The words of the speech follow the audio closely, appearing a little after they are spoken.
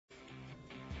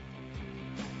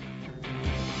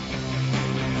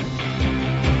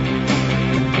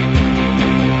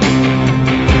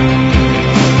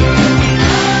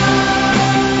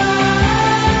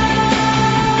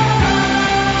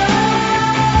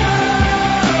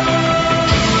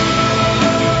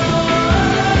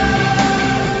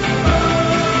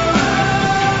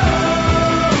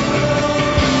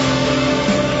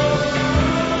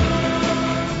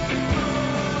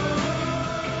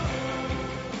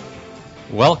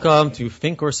Welcome to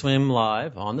Finkorswim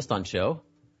Live on the Stunt Show,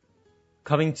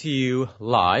 coming to you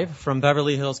live from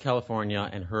Beverly Hills, California,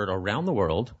 and heard around the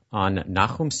world on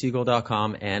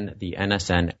NachumSegal.com and the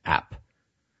NSN app.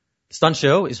 The Stunt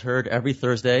Show is heard every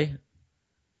Thursday,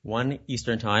 1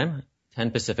 Eastern Time,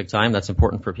 10 Pacific Time. That's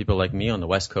important for people like me on the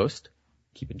West Coast,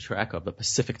 keeping track of the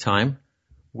Pacific Time.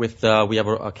 We have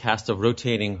a cast of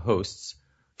rotating hosts,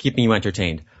 keeping you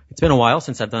entertained. It's been a while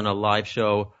since I've done a live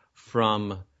show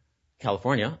from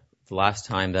California. The last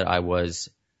time that I was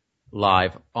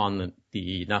live on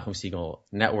the Nachum Segal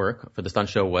network for the Stunt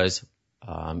Show was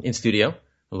in studio on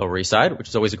the Lower East Side, which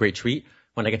is always a great treat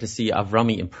when I get to see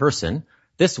Avrami in person.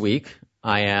 This week,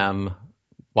 I am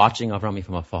watching Avrami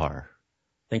from afar,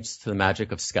 thanks to the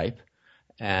magic of Skype,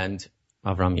 and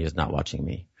Avrami is not watching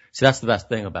me. So that's the best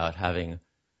thing about having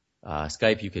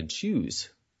Skype. You can choose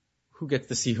who gets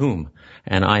to see whom.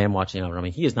 And I am watching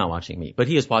Avrami. He is not watching me, but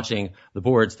he is watching the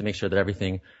boards to make sure that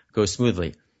everything goes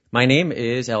smoothly. My name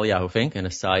is Eliyahu Fink, and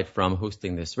aside from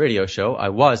hosting this radio show, I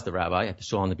was the rabbi at the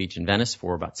Shul on the Beach in Venice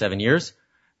for about 7 years.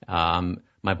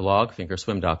 My blog,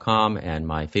 Finkorswim.com, and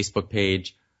my Facebook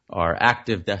page are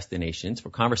active destinations for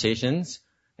conversations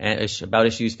about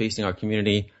issues facing our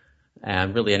community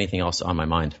and really anything else on my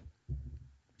mind.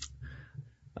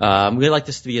 We like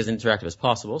this to be as interactive as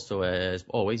possible, so as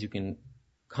always, you can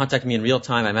contact me in real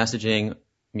time by messaging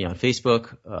me on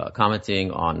Facebook, commenting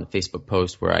on the Facebook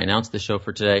post where I announced the show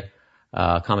for today,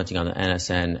 commenting on the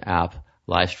NSN app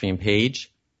live stream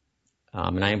page.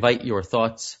 And I invite your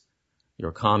thoughts,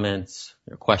 your comments,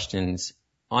 your questions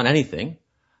on anything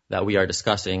that we are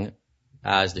discussing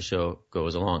as the show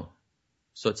goes along.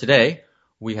 So today,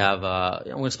 we have, I'm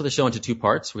going to split the show into two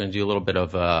parts. We're going to do a little bit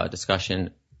of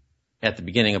discussion at the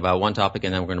beginning about one topic,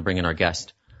 and then we're going to bring in our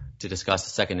guest to discuss the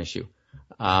second issue.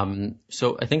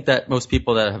 So I think that most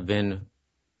people that have been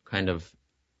kind of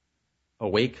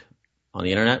awake on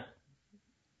the internet,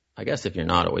 I guess if you're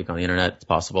not awake on the internet, it's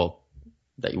possible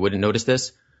that you wouldn't notice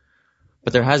this,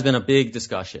 but there has been a big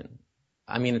discussion.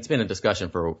 I mean, it's been a discussion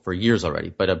for years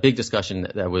already, but a big discussion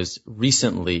that was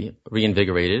recently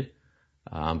reinvigorated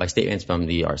by statements from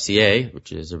the RCA,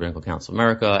 which is the Rabbinical Council of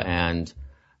America, and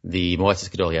the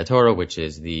Moetzes Gedolei HaTorah, which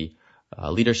is the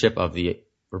leadership of the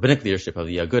rabbinic leadership of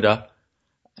the Aguda.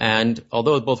 And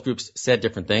although both groups said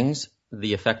different things,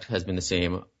 the effect has been the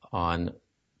same the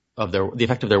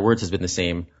effect of their words has been the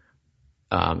same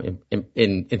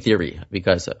in theory,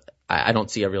 because I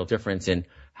don't see a real difference in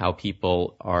how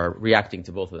people are reacting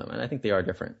to both of them, and I think they are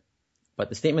different. But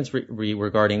the statements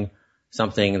regarding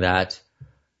something that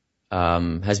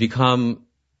has become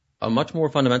a much more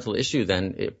fundamental issue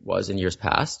than it was in years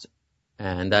past,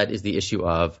 and that is the issue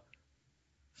of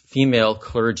female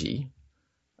clergy,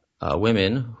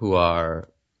 women who are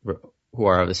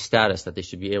of the status that they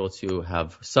should be able to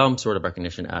have some sort of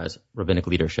recognition as rabbinic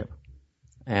leadership.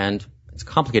 And it's a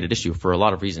complicated issue for a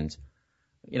lot of reasons.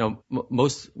 You know,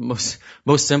 most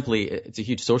simply, it's a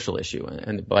huge social issue.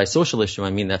 And by social issue,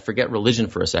 I mean that forget religion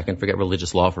for a second, forget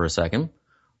religious law for a second.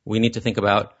 We need to think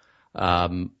about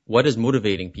what is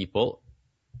motivating people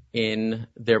in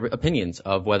their opinions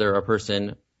of whether a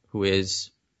person who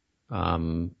is at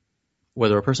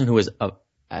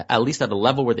least at a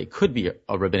level where they could be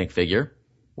a rabbinic figure,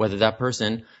 whether that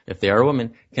person, if they are a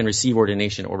woman, can receive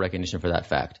ordination or recognition for that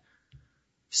fact.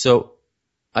 So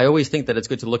I always think that it's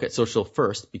good to look at social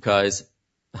first, because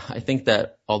I think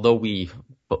that although we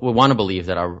want to believe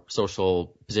that our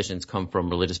social positions come from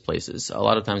religious places, a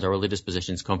lot of times our religious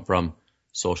positions come from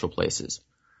social places.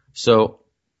 So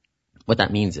what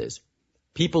that means is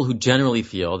people who generally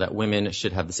feel that women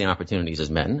should have the same opportunities as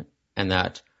men, and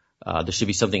that there should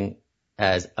be something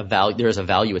as a value, there is a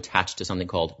value attached to something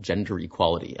called gender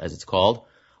equality, as it's called,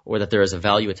 or that there is a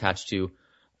value attached to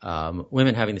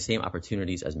women having the same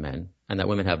opportunities as men, and that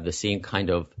women have the same kind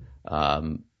of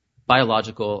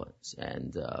biological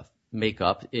and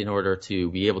makeup in order to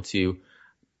be able to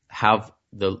have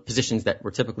the positions that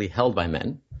were typically held by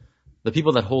men. The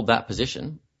people that hold that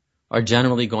position are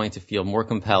generally going to feel more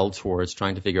compelled towards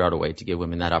trying to figure out a way to give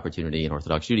women that opportunity in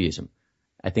Orthodox Judaism.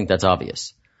 I think that's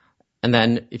obvious. And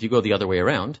then if you go the other way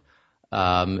around,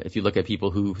 if you look at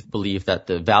people who believe that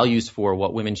the values for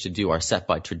what women should do are set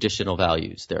by traditional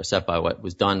values, they're set by what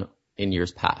was done in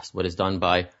years past, what is done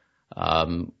by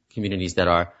communities that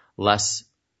are less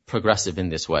progressive in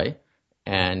this way,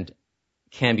 and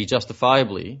can be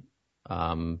justifiably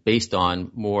based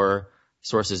on more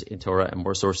sources in Torah and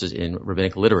more sources in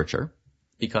rabbinic literature,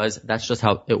 because that's just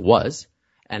how it was,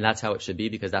 and that's how it should be,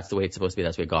 because that's the way it's supposed to be,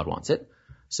 that's the way God wants it.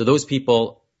 So those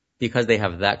people, because they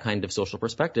have that kind of social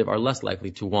perspective, are less likely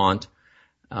to want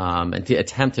and to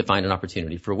attempt to find an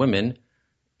opportunity for women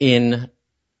in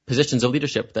positions of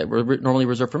leadership that were normally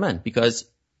reserved for men, because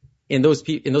in those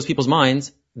people's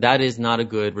minds, that is not a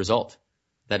good result.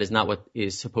 That is not what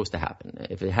is supposed to happen.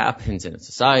 If it happens in a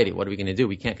society, what are we going to do?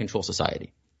 We can't control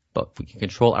society. But if we can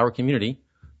control our community,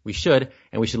 we should,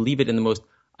 and we should leave it in the most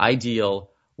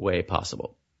ideal way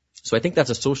possible. So I think that's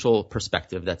a social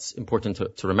perspective that's important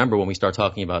to remember when we start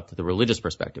talking about the religious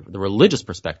perspective. The religious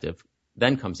perspective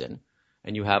then comes in,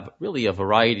 and you have really a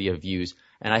variety of views.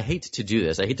 And I hate to do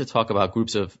this. I hate to talk about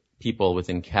groups of people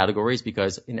within categories,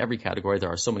 because in every category there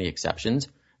are so many exceptions.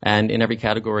 And in every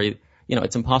category,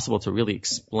 it's impossible to really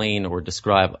explain or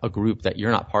describe a group that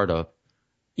you're not part of,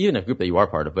 even a group that you are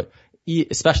part of, but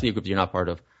especially a group that you're not part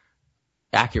of,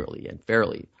 accurately and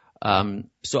fairly.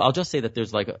 So I'll just say that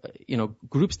there's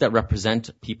groups that represent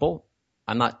people.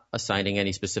 I'm not assigning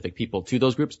any specific people to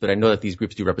those groups, but I know that these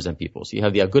groups do represent people. So you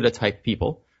have the Aguda type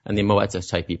people and the Moetzah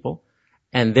type people,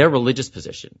 and their religious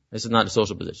position, this is not a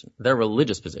social position, their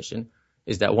religious position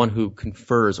is that one who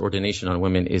confers ordination on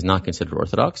women is not considered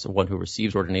Orthodox, or one who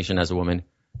receives ordination as a woman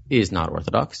is not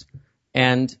Orthodox.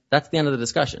 And that's the end of the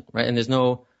discussion, right? And there's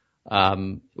no,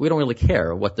 we don't really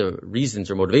care what the reasons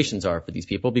or motivations are for these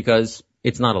people, because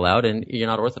it's not allowed, and you're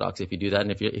not Orthodox if you do that.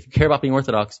 And if you care about being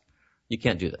Orthodox, you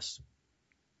can't do this.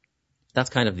 That's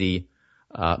kind of the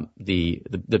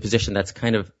position that's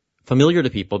kind of familiar to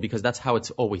people, because that's how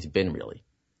it's always been, really.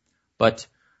 But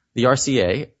the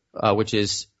RCA, which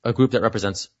is a group that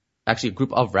represents, actually a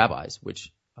group of rabbis,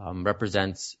 which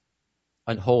represents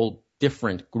a whole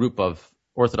different group of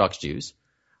Orthodox Jews.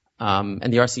 And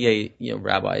the RCA,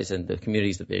 rabbis and the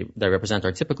communities that they represent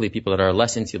are typically people that are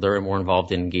less insular and more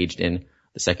involved and engaged in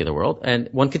the secular world. And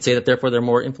one could say that therefore they're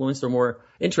more influenced or more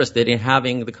interested in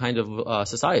having the kind of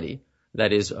society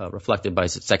that is reflected by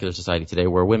secular society today,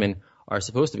 where women are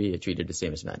supposed to be treated the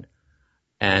same as men.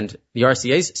 And the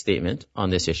RCA's statement on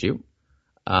this issue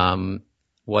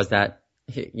was that,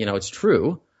 it's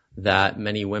true that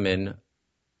many women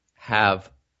have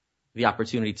the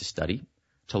opportunity to study,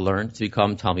 to learn, to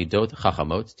become Talmidot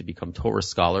Chachamot, to become Torah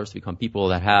scholars, to become people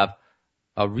that have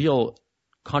a real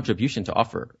contribution to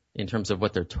offer in terms of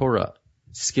what their Torah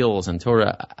skills and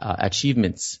Torah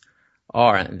achievements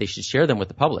are, and they should share them with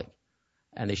the public.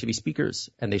 And they should be speakers,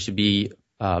 and they should be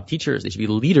teachers, they should be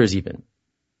leaders even.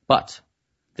 But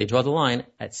they draw the line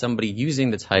at somebody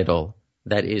using the title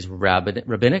that is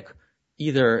rabbinic,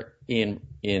 either in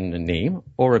name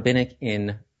or rabbinic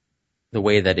in the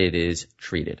way that it is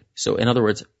treated. So in other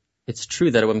words, it's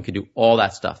true that a woman can do all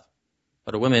that stuff,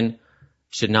 but a woman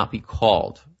should not be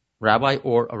called rabbi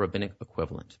or a rabbinic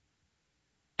equivalent.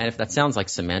 And if that sounds like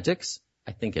semantics,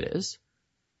 I think it is.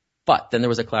 But then there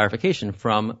was a clarification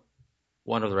from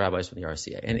one of the rabbis from the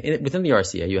RCA. And within the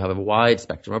RCA, you have a wide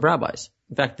spectrum of rabbis.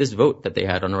 In fact, this vote that they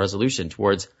had on a resolution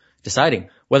towards deciding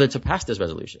whether to pass this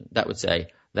resolution, that would say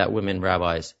that women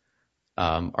rabbis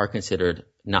are considered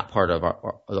not part of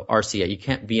the RCA. You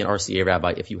can't be an RCA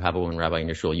rabbi if you have a woman rabbi in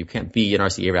your shul. You can't be an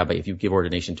RCA rabbi if you give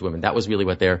ordination to women. That was really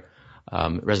what their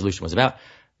resolution was about.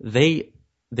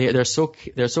 They're so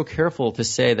careful to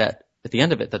say that at the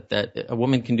end of it that a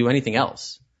woman can do anything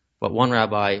else. But one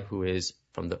rabbi who is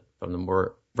from the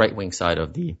more right-wing side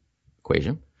of the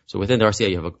equation. So within the RCA,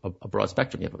 you have a broad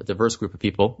spectrum. You have a diverse group of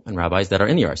people and rabbis that are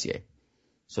in the RCA.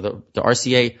 So the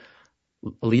RCA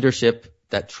leadership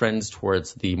that trends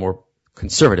towards the more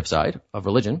conservative side of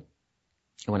religion,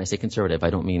 and when I say conservative, I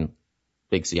don't mean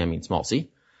big C, I mean small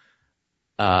c,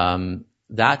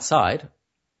 that side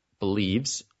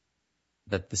believes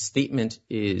that the statement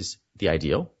is the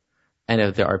ideal, and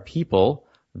if there are people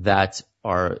that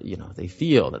are, they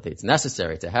feel that it's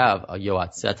necessary to have a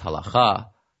yoatzet halacha,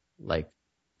 like,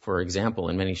 for example,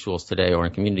 in many shuls today or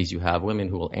in communities, you have women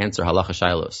who will answer halacha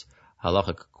shailos,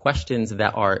 halacha questions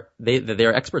that they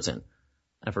are experts in.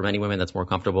 And for many women, that's more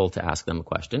comfortable to ask them a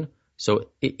question. So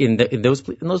in those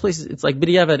places, it's like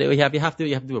b'diavad, you have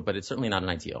to do it, but it's certainly not an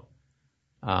ideal.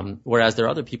 Whereas there are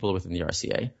other people within the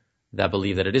RCA that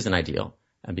believe that it is an ideal,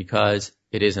 and because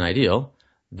it is an ideal,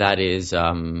 that is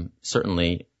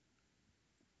certainly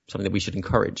something that we should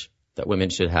encourage, that women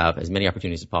should have as many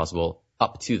opportunities as possible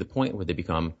up to the point where they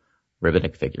become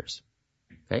rabbinic figures.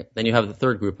 Okay? Then you have the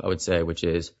third group, I would say, which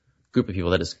is a group of people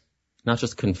that is not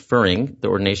just conferring the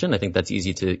ordination. I think that's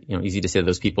easy to say that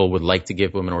those people would like to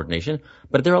give women ordination,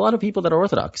 but there are a lot of people that are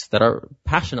Orthodox, that are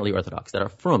passionately Orthodox, that are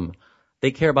frum.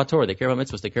 They care about Torah, they care about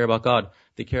mitzvahs, they care about God,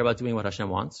 they care about doing what Hashem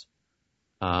wants.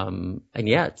 And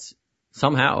yet,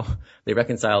 somehow, they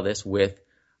reconcile this with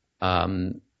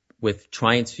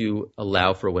trying to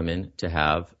allow for women to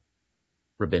have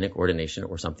rabbinic ordination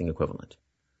or something equivalent.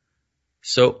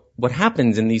 So what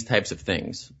happens in these types of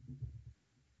things,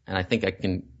 and I think I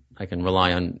can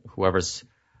rely on whoever's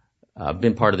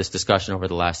been part of this discussion over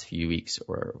the last few weeks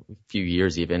or few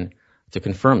years even to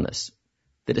confirm this.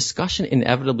 The discussion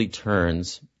inevitably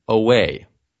turns away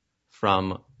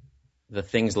from the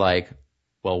things like,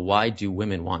 well, why do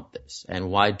women want this?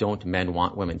 And why don't men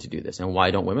want women to do this? And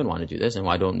why don't women want to do this? And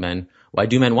why do men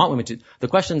want women to? The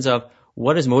questions of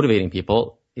what is motivating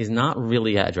people is not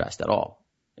really addressed at all.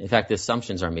 In fact, the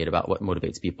assumptions are made about what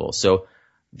motivates people. So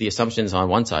the assumptions on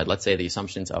one side, let's say the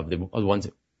assumptions of the ones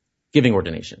giving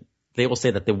ordination. They will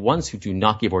say that the ones who do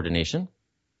not give ordination,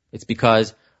 it's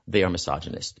because they are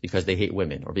misogynist, because they hate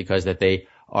women, or because that they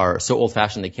are so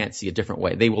old-fashioned they can't see a different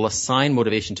way. They will assign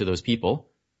motivation to those people,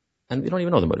 and they don't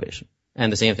even know the motivation.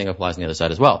 And the same thing applies on the other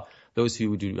side as well. Those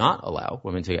who do not allow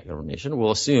women to get ordination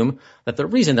will assume that the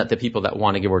reason that the people that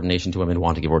want to give ordination to women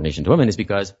want to give ordination to women is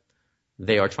because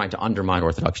they are trying to undermine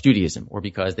Orthodox Judaism, or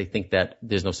because they think that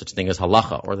there's no such thing as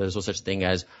halacha, or there's no such thing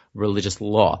as religious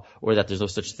law, or that there's no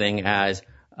such thing as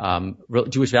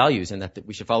Jewish values, and that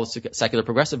we should follow secular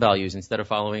progressive values instead of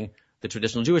following the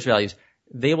traditional Jewish values.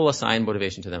 They will assign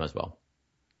motivation to them as well.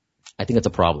 I think it's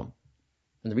a problem.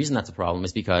 And the reason that's a problem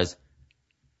is because,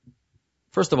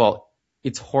 first of all,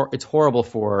 it's horrible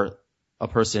for a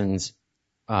person's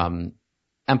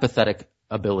empathetic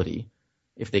ability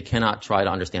if they cannot try to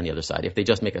understand the other side, if they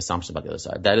just make assumptions about the other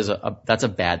side. That's a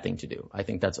bad thing to do. I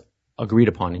think that's agreed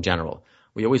upon in general.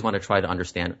 We always want to try to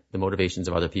understand the motivations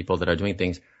of other people that are doing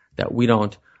things that we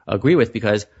don't agree with,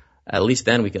 because at least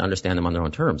then we can understand them on their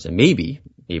own terms. And maybe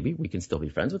we can still be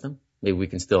friends with them. Maybe we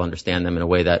can still understand them in a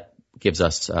way that gives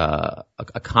us a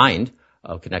kind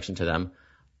of connection to them.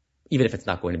 Even if it's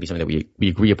not going to be something that we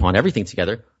agree upon everything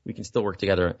together, we can still work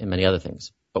together in many other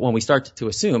things. But when we start to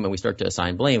assume and we start to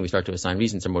assign blame, we start to assign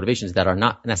reasons or motivations that are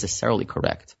not necessarily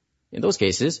correct, in those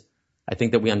cases, I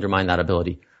think that we undermine that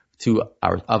ability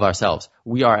of ourselves.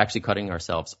 We are actually cutting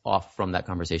ourselves off from that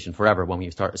conversation forever when we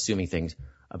start assuming things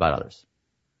about others.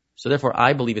 So therefore,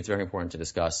 I believe it's very important to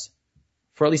discuss,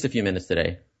 for at least a few minutes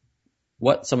today,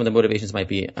 what some of the motivations might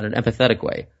be in an empathetic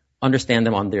way. Understand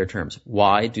them on their terms.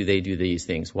 Why do they do these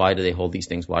things? Why do they hold these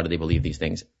things? Why do they believe these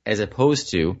things? As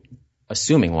opposed to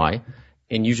assuming why,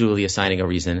 and usually assigning a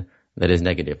reason that is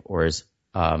negative or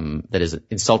that is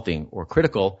insulting or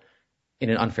critical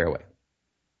in an unfair way.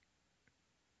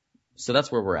 So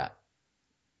that's where we're at.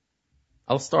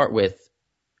 I'll start with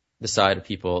the side of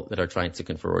people that are trying to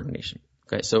confer ordination.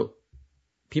 Okay, so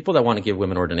people that want to give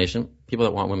women ordination, people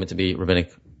that want women to be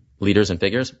rabbinic leaders and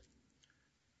figures,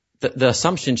 the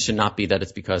assumption should not be that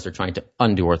it's because they're trying to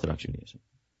undo Orthodox Judaism.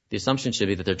 The assumption should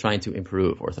be that they're trying to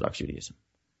improve Orthodox Judaism.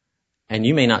 And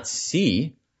you may not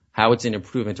see how it's an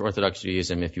improvement to Orthodox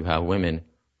Judaism if you have women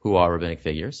who are rabbinic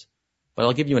figures, but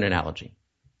I'll give you an analogy,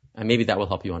 and maybe that will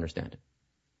help you understand it.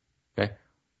 Okay?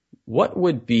 What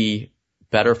would be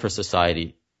better for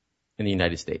society in the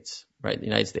United States, right? The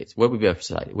United States. What would be better for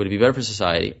society? Would it be better for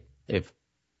society if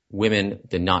women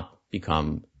did not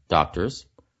become doctors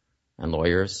and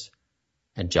lawyers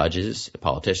and judges,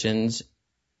 politicians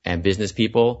and business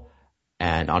people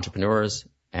and entrepreneurs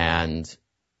and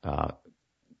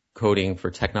coding for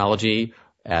technology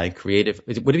and creative?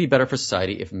 Would it be better for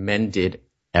society if men did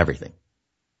everything?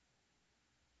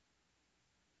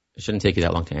 It shouldn't take you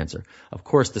that long to answer. Of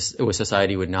course,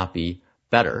 society would not be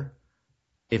better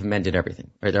if men did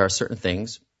everything. Right? There are certain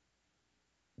things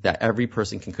that every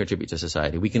person can contribute to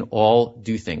society. We can all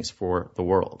do things for the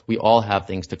world. We all have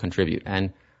things to contribute.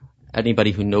 And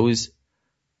anybody who knows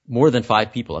more than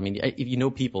 5 people, I mean, if you know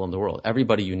people in the world,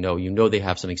 everybody you know they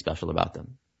have something special about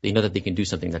them. They know that they can do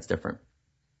something that's different.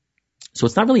 So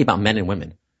it's not really about men and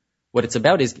women. What it's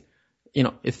about is,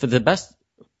 if for the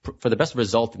best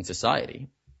result in society,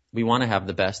 we want to have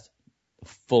the best,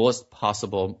 fullest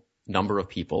possible number of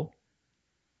people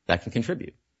that can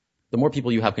contribute. The more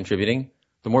people you have contributing,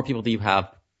 the more people that you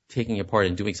have taking a part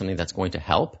in doing something that's going to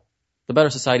help, the better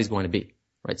society is going to be,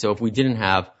 right? So if we didn't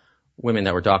have women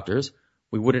that were doctors,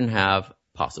 we wouldn't have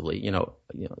possibly,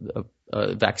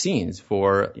 vaccines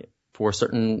for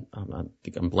certain. I'm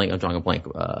drawing a blank.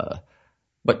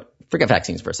 But forget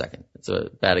vaccines for a second. It's a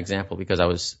bad example because I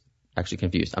was actually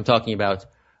confused. I'm talking about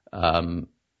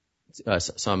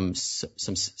some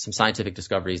scientific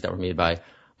discoveries that were made by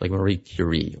like Marie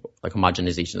Curie, like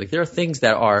homogenization. Like there are things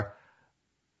that are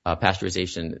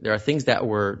pasteurization. There are things that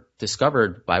were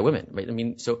discovered by women, right? I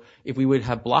mean, so if we would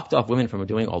have blocked off women from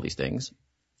doing all these things,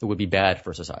 it would be bad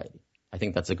for society. I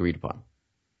think that's agreed upon.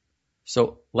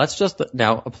 So let's just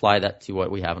now apply that to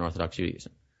what we have in Orthodox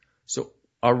Judaism. So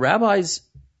are rabbis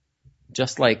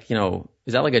just like,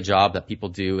 is that like a job that people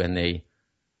do and they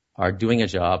are doing a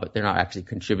job, but they're not actually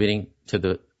contributing to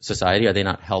the society? Are they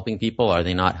not helping people? Are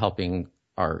they not helping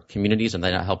our communities and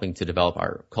they're not helping to develop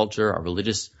our culture, our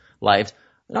religious lives?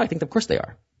 No, I think of course they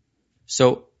are.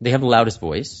 So they have the loudest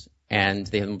voice and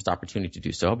they have the most opportunity to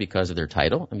do so because of their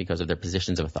title and because of their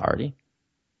positions of authority.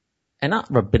 And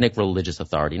not rabbinic religious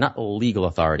authority, not legal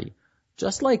authority.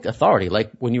 Just like authority,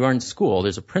 like when you are in school,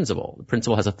 there's a principal. The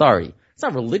principal has authority. It's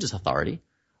not religious authority.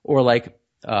 Or like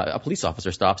a police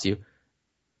officer stops you.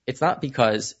 It's not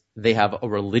because they have a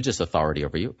religious authority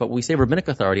over you. But when we say rabbinic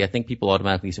authority, I think people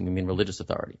automatically assume we mean religious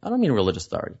authority. I don't mean religious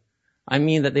authority. I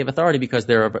mean that they have authority because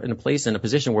they're in a place, in a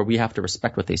position where we have to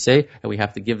respect what they say, and we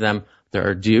have to give them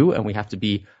their due, and we have to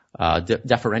be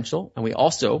deferential. And we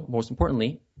also, most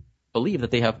importantly, believe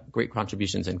that they have great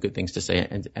contributions and good things to say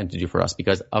and to do for us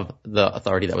because of the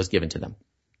authority that was given to them.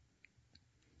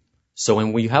 So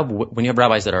when you have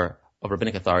rabbis that are of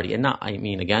rabbinic authority, and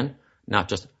not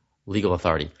just legal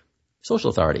authority,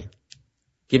 social authority,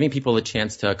 giving people a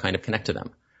chance to kind of connect to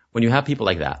them. When you have people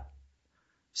like that,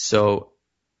 so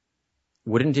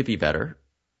wouldn't it be better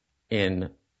in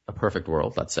a perfect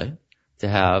world, let's say, to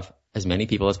have as many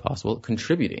people as possible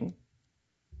contributing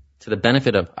to the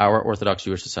benefit of our Orthodox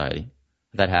Jewish society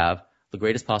that have the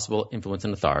greatest possible influence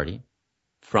and authority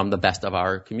from the best of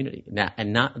our community,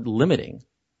 and not limiting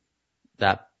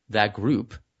that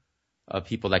group of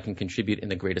people that can contribute in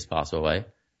the greatest possible way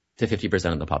to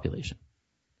 50% of the population.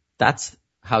 That's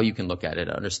how you can look at it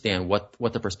and understand what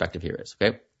the perspective here is,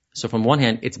 okay? So from one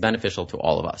hand, it's beneficial to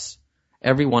all of us.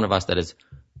 Every one of us that is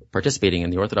participating in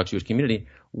the Orthodox Jewish community,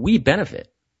 we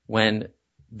benefit when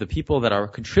the people that are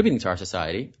contributing to our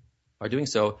society are doing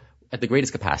so at the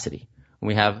greatest capacity. When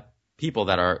we have people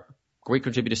that are great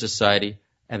contributors to society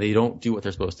and they don't do what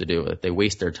they're supposed to do, that they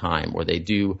waste their time or they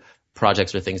do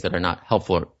projects or things that are not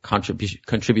helpful or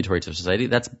contributory to society,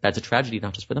 that's a tragedy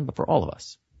not just for them, but for all of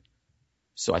us.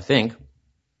 So I think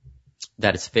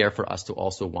that it's fair for us to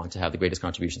also want to have the greatest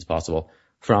contributions possible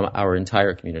from our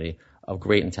entire community of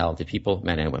great and talented people,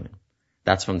 men and women.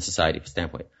 That's from the society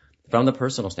standpoint. From the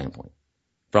personal standpoint,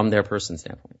 from their person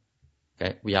standpoint,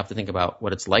 okay, we have to think about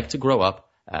what it's like to grow up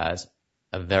as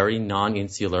a very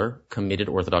non-insular, committed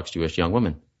Orthodox Jewish young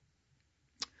woman.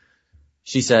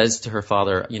 She says to her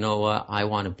father, you know what, I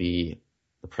want to be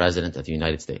the president of the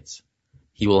United States.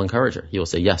 He will encourage her. He will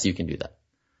say, yes, you can do that.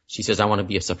 She says, I want to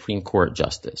be a Supreme Court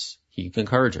justice. He can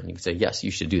encourage her. He can say, yes,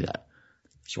 you should do that.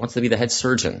 She wants to be the head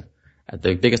surgeon at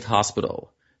the biggest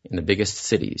hospital in the biggest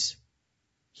cities.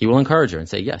 He will encourage her and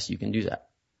say, yes, you can do that.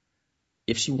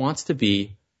 If she wants to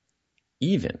be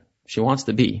the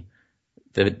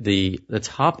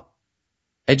top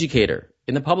educator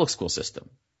in the public school system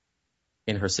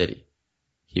in her city,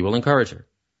 he will encourage her.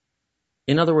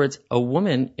 In other words, a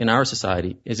woman in our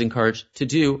society is encouraged to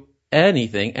do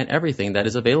anything and everything that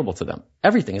is available to them.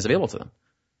 Everything is available to them.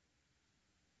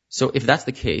 So if that's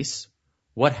the case,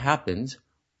 what happens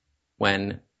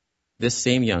when this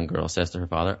same young girl says to her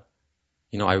father,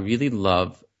 you know, I really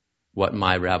love what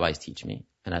my rabbis teach me,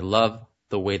 and I love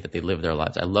the way that they live their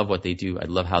lives. I love what they do. I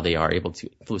love how they are able to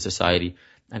influence society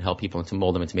and help people and to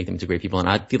mold them and to make them into great people. And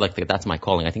I feel like that's my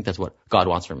calling. I think that's what God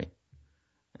wants for me.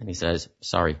 And he says,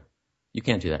 sorry, you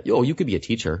can't do that. You could be a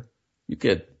teacher. You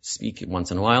could speak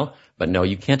once in a while, but no,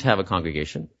 you can't have a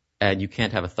congregation and you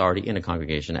can't have authority in a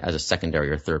congregation as a secondary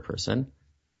or third person.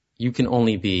 You can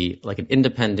only be like an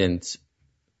independent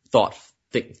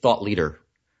thought leader,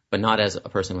 but not as a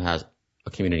person who has a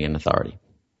community and authority.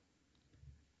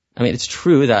 I mean, it's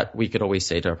true that we could always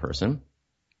say to a person,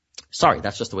 sorry,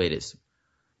 that's just the way it is.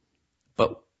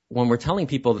 But when we're telling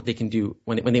people that they can do,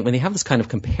 when they have this kind of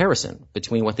comparison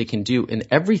between what they can do in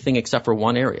everything except for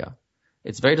one area,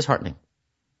 it's very disheartening.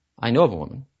 I know of a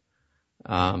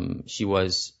woman. She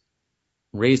was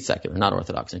raised secular, not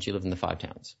Orthodox, and she lived in the Five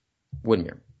Towns,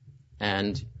 Woodmere.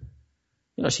 And,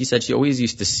 you know, she said she always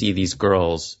used to see these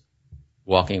girls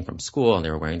walking from school and they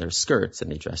were wearing their skirts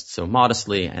and they dressed so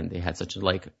modestly and they had such a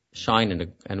like shine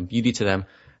and a beauty to them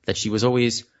that she was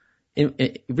always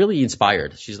really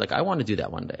inspired. She's like, I want to do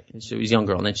that one day. And she was a young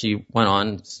girl, and then she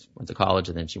went to college,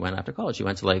 and then she went after college. She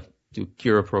went to like do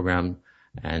Kira program,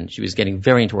 and she was getting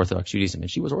very into Orthodox Judaism,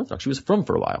 and she was Orthodox. She was frum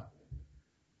for a while.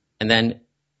 And then,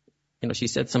 you know, she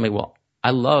said to somebody, well,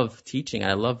 I love teaching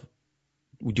and I love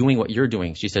doing what you're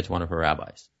doing. She said to one of her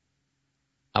rabbis,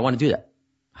 I want to do that.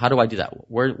 How do I do that?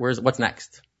 What's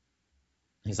next?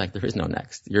 He's like, there is no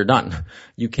next. You're done.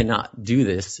 You cannot do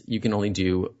this. You can only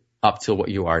do up till what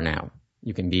you are now.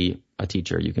 You can be a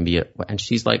teacher. You can be and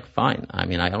she's like, fine. I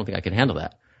mean, I don't think I can handle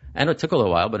that. And it took a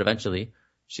little while, but eventually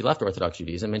she left Orthodox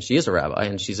Judaism, and she is a rabbi,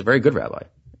 and she's a very good rabbi.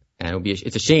 And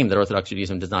it's a shame that Orthodox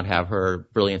Judaism does not have her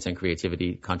brilliance and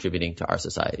creativity contributing to our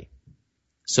society.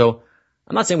 So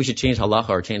I'm not saying we should change halacha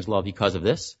or change law because of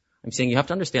this. I'm saying you have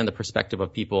to understand the perspective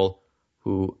of people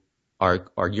who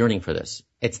are yearning for this.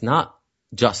 It's not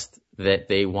just that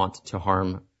they want to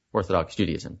harm Orthodox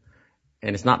Judaism.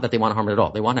 And it's not that they want to harm it at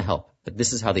all. They want to help. But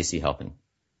this is how they see helping.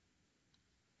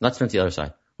 Let's turn to the other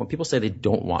side. When people say they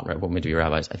don't want women to be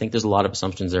rabbis, I think there's a lot of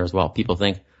assumptions there as well. People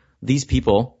think these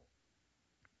people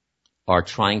are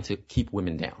trying to keep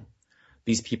women down.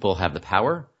 These people have the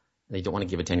power. They don't want to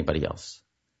give it to anybody else.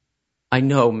 I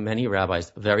know many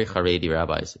rabbis, very Haredi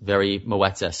rabbis, very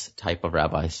Moetzes type of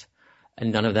rabbis,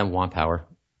 and none of them want power.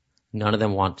 None of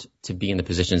them want to be in the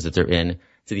positions that they're in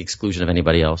to the exclusion of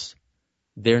anybody else.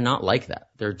 They're not like that.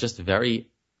 They're just very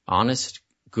honest,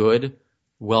 good,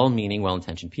 well-meaning,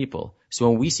 well-intentioned people. So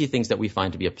when we see things that we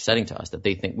find to be upsetting to us, that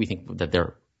we think that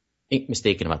they're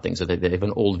mistaken about things, or that they have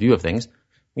an old view of things,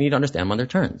 we need to understand them on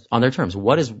their terms.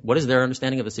 What is their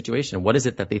understanding of the situation? What is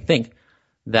it that they think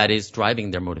that is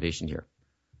driving their motivation here?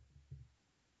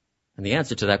 And the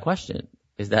answer to that question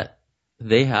is that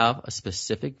they have a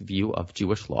specific view of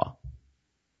Jewish law.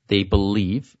 They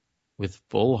believe with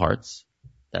full hearts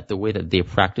that the way that they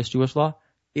practice Jewish law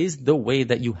is the way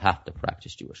that you have to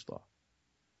practice Jewish law.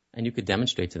 And you could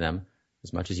demonstrate to them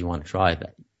as much as you want to try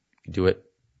that you can do it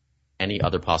any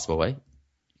other possible way.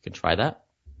 You can try that.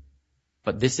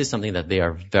 But this is something that they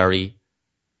are very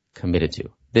committed to.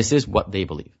 This is what they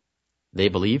believe. They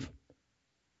believe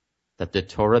that the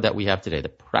Torah that we have today, the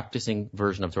practicing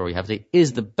version of Torah we have today,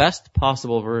 is the best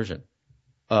possible version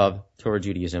of Torah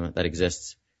Judaism that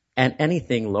exists. And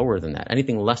anything lower than that,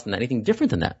 anything less than that, anything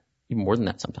different than that, even more than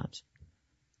that sometimes,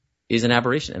 is an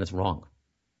aberration and it's wrong.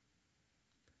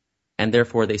 And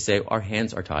therefore they say, our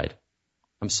hands are tied.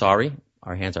 I'm sorry,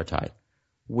 our hands are tied.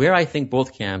 Where I think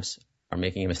both camps are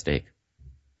making a mistake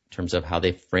in terms of how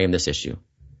they frame this issue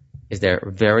is they're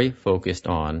very focused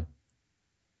on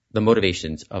the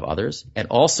motivations of others and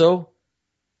also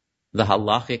the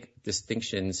halachic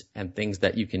distinctions and things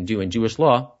that you can do in Jewish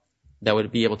law that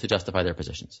would be able to justify their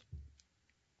positions.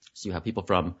 So you have people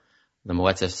from the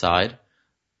Moetzes side,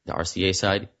 the RCA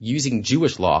side, using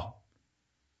Jewish law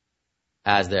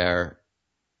as their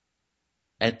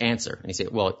answer. And you say,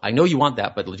 well, I know you want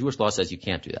that, but the Jewish law says you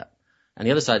can't do that. And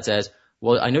the other side says,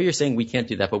 well, I know you're saying we can't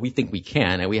do that, but we think we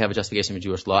can, and we have a justification of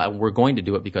Jewish law, and we're going to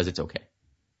do it because it's okay.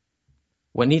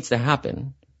 What needs to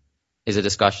happen is a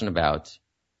discussion about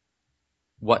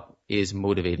what is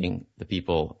motivating the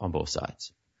people on both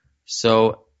sides.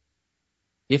 So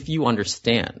if you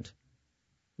understand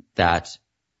that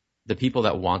the people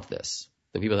that want this,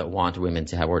 the people that want women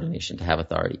to have ordination, to have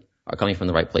authority, are coming from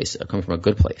the right place, are coming from a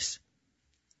good place,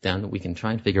 then we can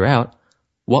try and figure out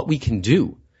what we can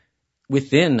do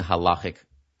within halachic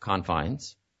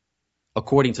confines,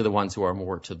 according to the ones who are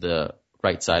more to the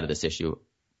right side of this issue,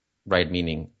 right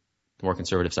meaning the more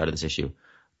conservative side of this issue,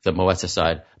 the Moetzes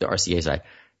side, the RCA side.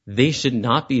 They should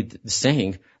not be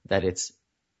saying that it's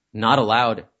not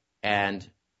allowed and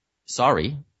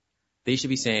sorry. They should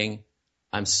be saying,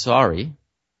 I'm sorry,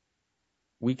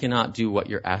 we cannot do what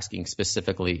you're asking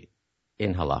specifically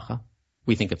in halacha.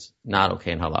 We think it's not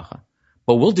okay in halacha.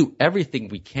 But we'll do everything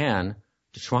we can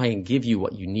to try and give you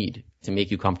what you need to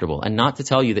make you comfortable and not to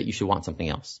tell you that you should want something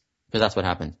else. Because that's what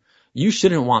happens. You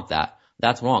shouldn't want that.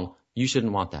 That's wrong. You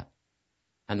shouldn't want that.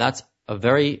 And that's a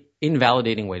very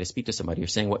invalidating way to speak to somebody. You're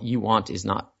saying what you want is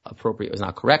not appropriate, is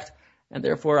not correct, and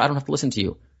therefore I don't have to listen to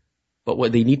you. But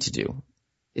what they need to do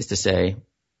is to say,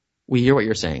 we hear what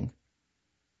you're saying.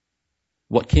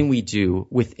 What can we do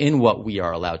within what we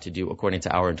are allowed to do according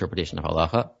to our interpretation of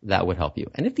halacha that would help you?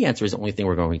 And if the answer is the only thing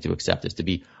we're going to accept is to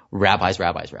be rabbis,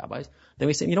 then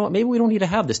we say, you know what, maybe we don't need to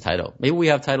have this title. Maybe we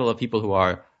have title of people who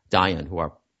are dayan,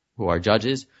 who are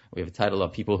judges. We have a title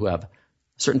of people who have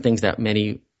certain things that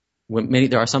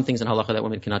there are some things in halacha that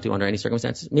women cannot do under any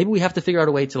circumstances. Maybe we have to figure out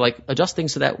a way to adjust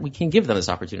things so that we can give them this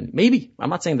opportunity. Maybe. I'm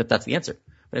not saying that that's the answer,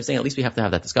 but I'm saying at least we have to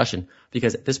have that discussion,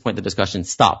 because at this point the discussion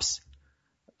stops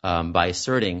by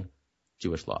asserting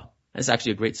Jewish law. And it's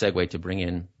actually a great segue to bring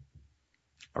in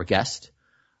our guest.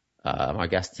 Our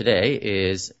guest today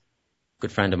is a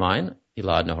good friend of mine,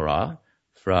 Elad Nehoral,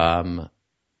 from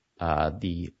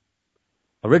the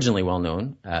originally well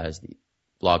known as the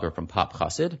blogger from Pop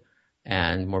Chassid,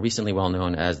 and more recently well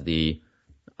known as the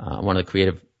one of the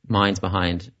creative minds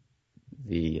behind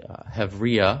the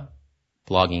Hevria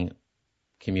blogging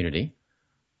community,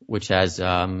 which has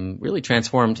really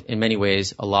transformed in many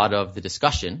ways a lot of the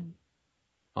discussion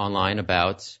online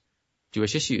about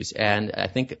Jewish issues. And I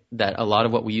think that a lot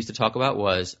of what we used to talk about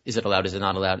was, is it allowed, is it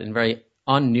not allowed, in very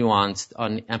unnuanced,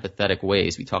 unempathetic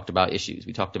ways. We talked about issues.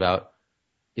 We talked about,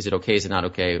 is it okay, is it not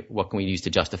okay, what can we use to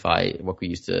justify, what can we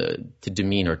use to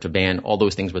demean or to ban, all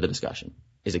those things were the discussion.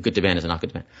 Is it good to ban, is it not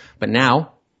good to ban? But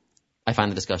now, I find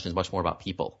the discussion is much more about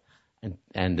people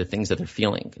and the things that they're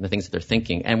feeling and the things that they're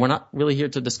thinking. And we're not really here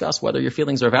to discuss whether your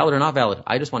feelings are valid or not valid.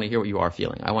 I just want to hear what you are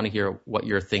feeling. I want to hear what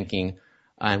you're thinking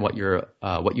and what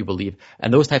you believe.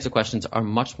 And those types of questions are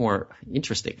much more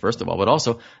interesting, first of all, but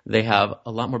also they have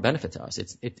a lot more benefit to us.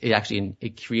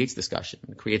 It creates discussion,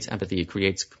 it creates empathy, it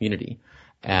creates community.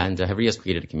 And Hevria has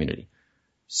created a community.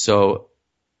 So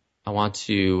I want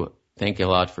to thank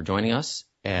Elad for joining us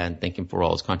and thank him for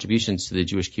all his contributions to the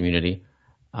Jewish community.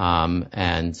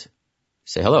 And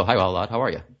say hello. Hi, Elad. How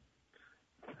are you?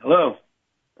 Hello.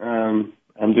 I'm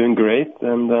doing great,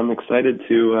 and I'm excited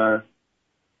to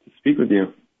speak with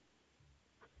you.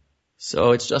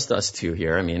 So it's just us two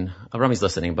here. I mean, Avrami's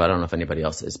listening, but I don't know if anybody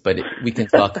else is. But we can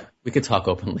talk. We can talk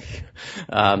openly.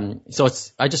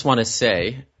 I just want to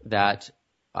say that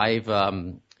I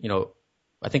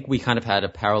think we kind of had a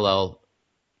parallel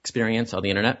experience on the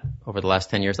internet over the last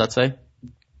 10 years, let's say.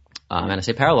 And I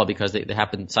say parallel because they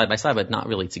happened side by side, but not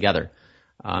really together.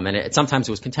 And sometimes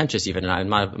it was contentious even. And I'm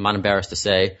not embarrassed to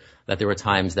say that there were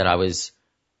times that I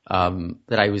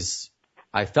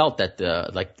felt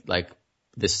that like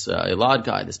this Elad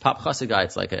guy, this Pop Chassid guy,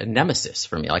 it's like a nemesis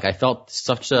for me. Like I felt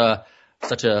such a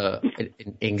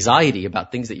anxiety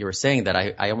about things that you were saying that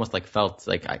I almost like felt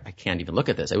like I can't even look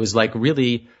at this. It was like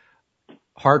really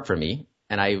hard for me,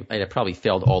 and I probably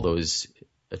failed all those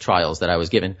trials that I was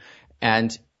given.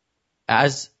 And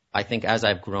as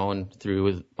I've grown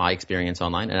through my experience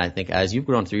online, and I think as you've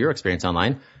grown through your experience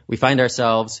online, we find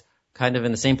ourselves kind of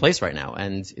in the same place right now.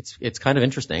 And it's kind of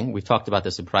interesting. We've talked about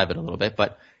this in private a little bit,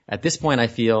 but at this point I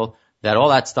feel that all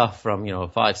that stuff from,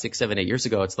 5, 6, 7, 8 years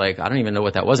ago, it's like, I don't even know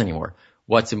what that was anymore.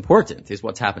 What's important is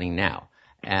what's happening now.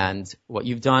 And what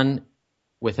you've done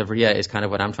with Hevria is kind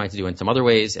of what I'm trying to do in some other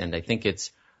ways. And I think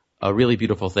it's a really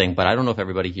beautiful thing, but I don't know if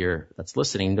everybody here that's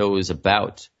listening knows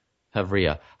about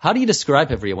Hevria. How do you describe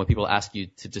Hevria when people ask you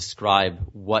to describe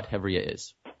what Hevria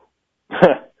is?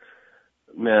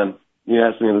 Man, you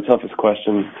asked me the toughest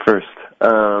question first.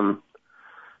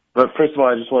 But first of all,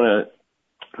 I just want to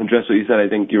address what you said. I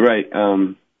think you're right.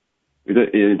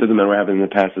 It doesn't matter what happened in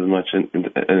the past as much,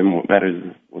 and what matters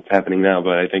is what's happening now.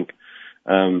 But I think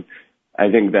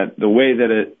that the way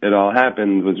that it all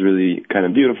happened was really kind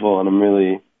of beautiful, and I'm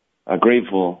really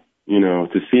grateful,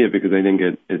 to see it, because I think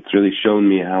it's really shown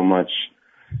me how much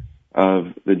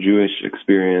of the Jewish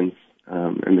experience,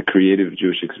 and the creative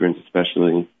Jewish experience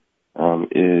especially,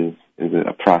 is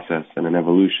a process and an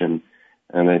evolution.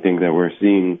 And I think that we're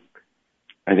seeing,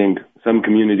 some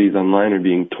communities online are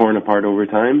being torn apart over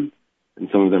time, and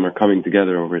some of them are coming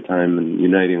together over time and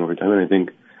uniting over time. And I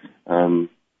think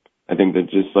that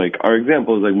just like our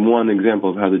example is like one example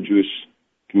of how the Jewish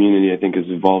community, I think, is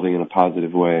evolving in a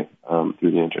positive way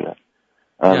through the internet.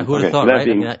 Who would have thought, right?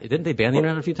 Didn't they ban the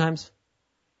internet a few times?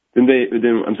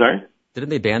 I'm sorry? Didn't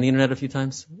they ban the internet a few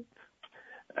times?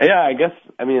 Yeah, I guess.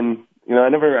 I mean, I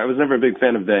was never a big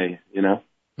fan of they,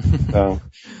 So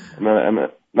I'm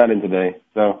not into they.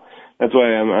 So that's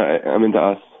why I'm into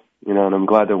us, and I'm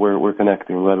glad that we're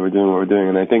connecting. I'm glad we're doing what we're doing.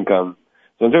 And I think so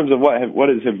in terms of what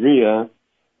is Hevria,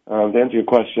 to answer your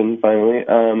question finally,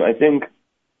 I think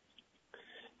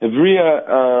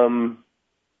Hevria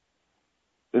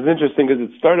is interesting because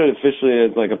it started officially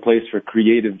as like a place for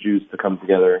creative Jews to come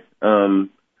together. What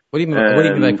do you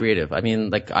mean by creative? I mean,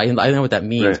 like I know what that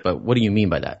means, right. But what do you mean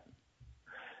by that?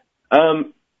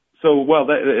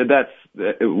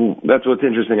 That's what's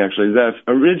interesting actually, is that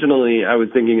originally I was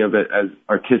thinking of it as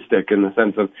artistic in the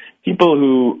sense of people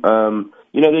who,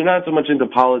 they're not so much into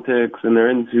politics, and they're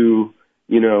into,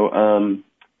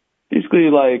 basically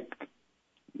like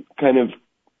kind of,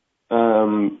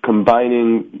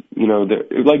 combining,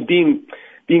 like being,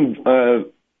 so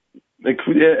at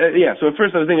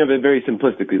first I was thinking of it very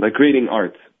simplistically, like creating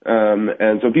art.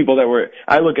 And so people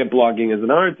I look at blogging as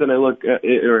an art, and I look at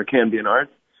it, or it can be an art.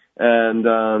 And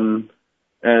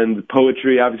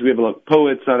poetry, obviously we have a lot of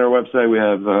poets on our website, we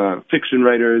have, fiction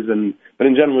writers, but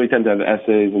in general we tend to have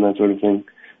essays and that sort of thing.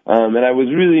 And I was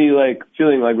really like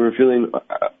feeling like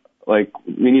like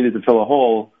we needed to fill a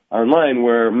hole online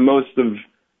where most of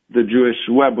the Jewish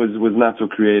web was not so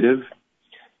creative.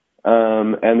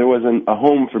 And there wasn't a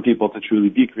home for people to truly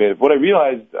be creative. What I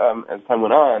realized, as time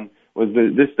went on, was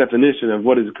that this definition of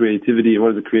what is creativity and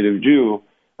what is a creative Jew,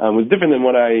 was different than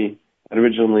what I had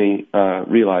originally,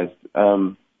 realized.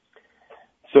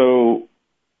 So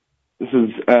this is,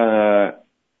 a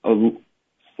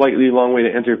slightly long way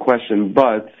to answer your question,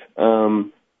 but,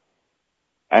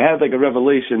 I had like a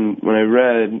revelation when I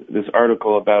read this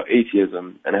article about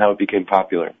atheism and how it became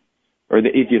popular. Or the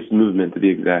atheist movement, to be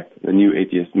exact, the new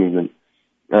atheist movement.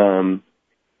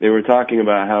 They were talking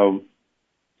about how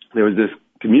there was this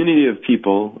community of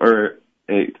people, or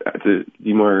to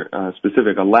be more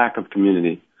specific, a lack of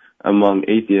community among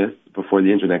atheists before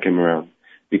the internet came around,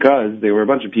 because they were a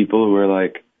bunch of people who were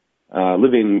like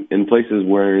living in places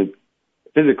where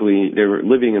physically they were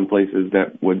living in places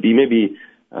that would be maybe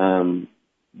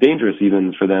dangerous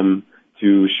even for them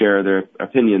to share their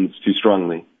opinions too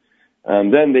strongly.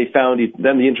 Then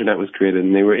the internet was created,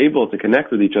 and they were able to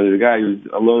connect with each other. The guy who's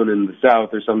alone in the South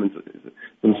or some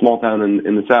small town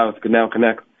in the South could now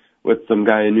connect with some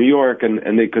guy in New York,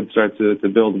 and they could start to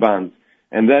build bonds.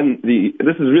 And then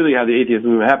this is really how the atheist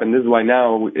movement happened. This is why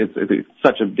now it's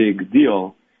such a big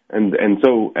deal, and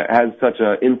so it has such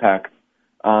an impact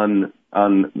on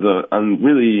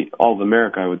really all of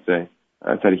America, I would say.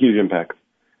 It's had a huge impact.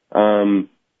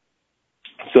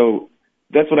 So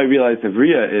that's what I realized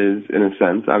Hevria is, in a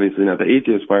sense, obviously not the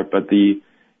atheist part, but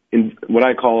what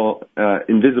I call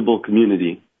invisible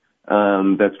community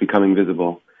that's becoming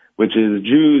visible, which is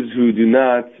Jews who do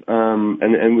not,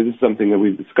 and this is something that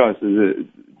we've discussed, is that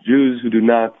Jews who do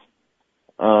not,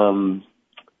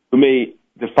 who may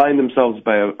define themselves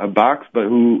by a box, but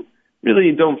who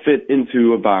really don't fit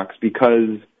into a box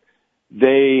because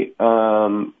they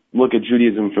look at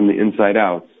Judaism from the inside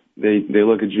out. They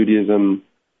look at Judaism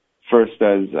first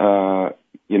as,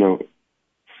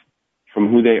 from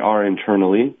who they are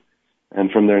internally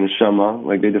and from their neshama.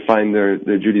 Like, they define their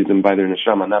Judaism by their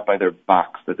neshama, not by their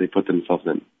box that they put themselves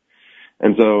in.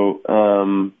 And so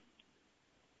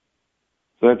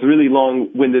that's a really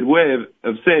long-winded way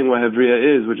of saying what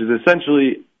Hevria is, which is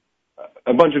essentially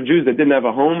a bunch of Jews that didn't have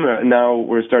a home, and now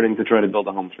we're starting to try to build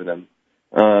a home for them.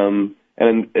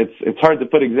 And it's hard to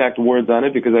put exact words on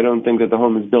it because I don't think that the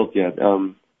home is built yet.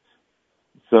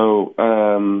 So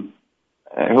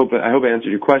I hope I answered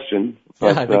your question.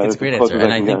 But, yeah, I think it's a great answer,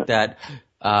 and I think that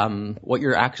what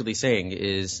you're actually saying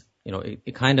is,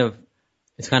 it's kind of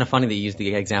funny that you use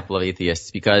the example of atheists,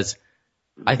 because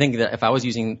I think that if I was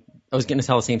going to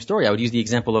tell the same story, I would use the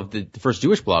example of the first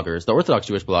Jewish bloggers, the Orthodox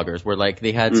Jewish bloggers, where like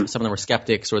they had some of them were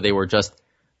skeptics, or they were just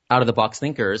out of the box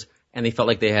thinkers, and they felt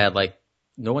like they had like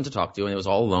no one to talk to, and it was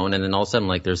all alone. And then all of a sudden,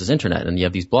 like, there's this internet, and you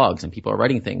have these blogs, and people are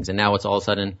writing things, and now it's all of a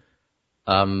sudden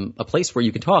a place where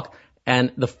you can talk.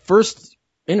 And the first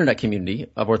internet community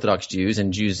of Orthodox Jews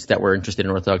and Jews that were interested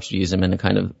in Orthodox Judaism and the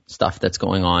kind of stuff that's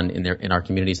going on in our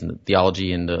communities, and the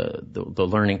theology and the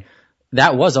learning,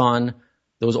 that was on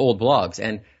those old blogs.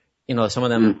 And some of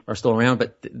them are still around,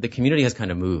 but the community has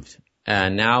kind of moved.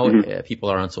 And now people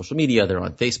are on social media, they're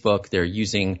on Facebook,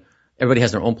 everybody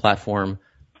has their own platform.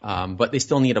 But they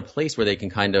still need a place where they can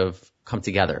kind of come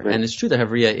together. Right. And it's true that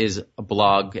Hevria is a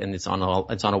blog and it's on a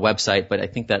website, but I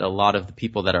think that a lot of the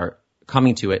people that are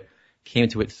coming to it came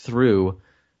to it through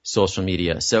social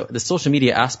media. So the social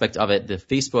media aspect of it, the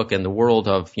Facebook and the world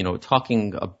of,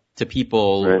 talking to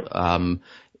people, right,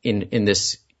 in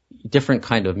this different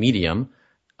kind of medium,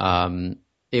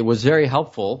 it was very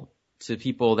helpful to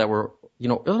people that were,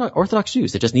 Orthodox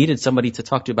Jews that just needed somebody to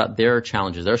talk to about their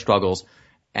challenges, their struggles.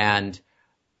 And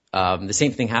the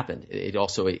same thing happened. It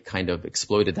kind of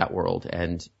exploded that world,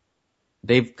 and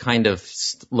they've kind of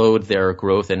slowed their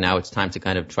growth, and now it's time to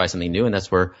kind of try something new, and that's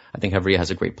where I think Hevria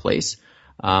has a great place.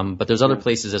 But there's other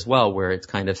places as well where it's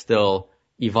kind of still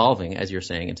evolving, as you're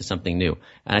saying, into something new.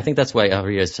 And I think that's why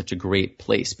Hevria is such a great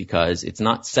place, because it's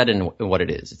not set in what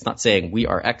it is. It's not saying we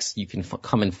are X, you can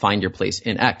come and find your place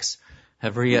in X.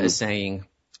 Hevria is saying,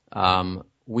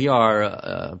 we are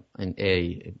a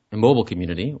mobile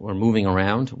community. We're moving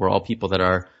around. We're all people that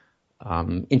are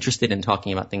interested in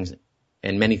talking about things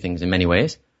in many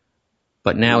ways.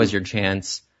 But now is your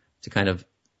chance to kind of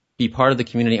be part of the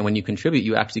community. And when you contribute,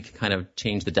 you actually can kind of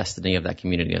change the destiny of that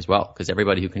community as well, because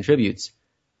everybody who contributes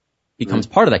becomes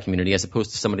part of that community, as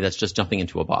opposed to somebody that's just jumping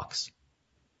into a box.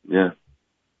 Yeah,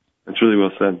 that's really well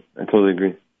said. I totally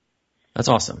agree. That's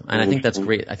awesome. And I think that's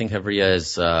great. I think Hevria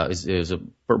is a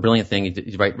brilliant thing.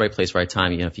 Right place, right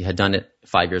time. If you had done it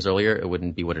 5 years earlier, it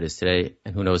wouldn't be what it is today.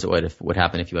 And who knows what would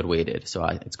happen if you had waited. So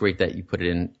it's great that you put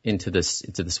it into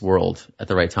this world at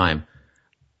the right time.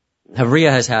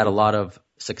 Hevria has had a lot of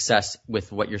success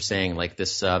with what you're saying, like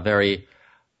this very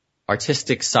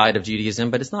artistic side of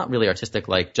Judaism, but it's not really artistic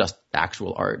like just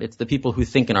actual art. It's the people who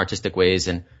think in artistic ways,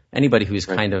 and anybody who's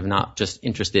kind of not just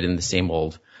interested in the same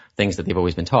old things that they've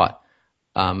always been taught.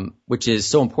 Which is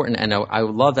so important. And I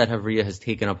love that Hevria has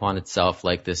taken upon itself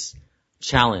like this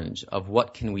challenge of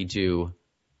what can we do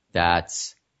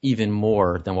that's even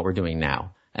more than what we're doing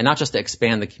now. And not just to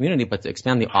expand the community, but to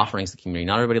expand the offerings of the community.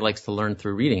 Not everybody likes to learn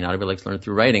through reading. Not everybody likes to learn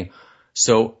through writing.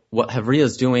 So what Hevria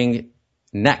is doing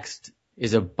next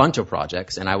is a bunch of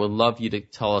projects. And I would love you to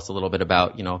tell us a little bit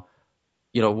about,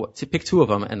 to pick two of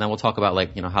them, and then we'll talk about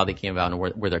like, how they came about and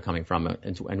where they're coming from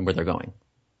and where they're going.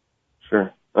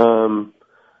 Sure.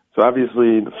 So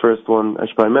obviously the first one I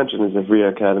should probably mention is Hevria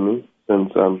Academy,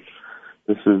 since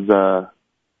this is our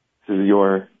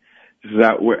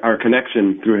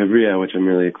connection through Hevria, which I'm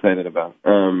really excited about.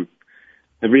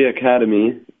 Hevria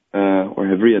Academy, or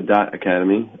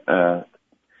Hevria.Academy,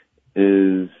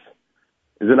 is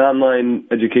an online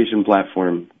education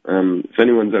platform. If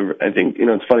anyone's ever, I think,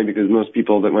 it's funny because most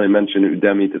people that when I mention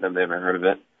Udemy to them, they haven't heard of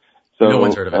it. So, no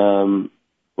one's heard of it.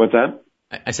 What's that?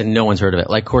 I said no one's heard of it.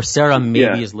 Like Coursera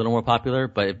maybe is a little more popular,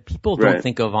 but people don't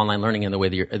think of online learning in the way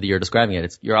that you're describing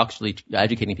it. You're actually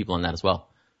educating people on that as well.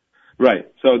 Right.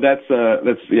 So that's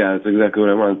exactly what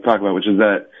I want to talk about, which is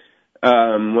that,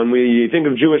 when we think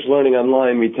of Jewish learning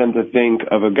online, we tend to think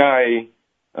of a guy,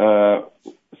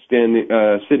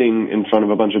 sitting in front of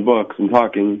a bunch of books and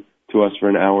talking to us for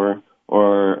an hour,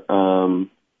 or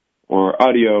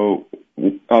audio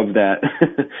of that,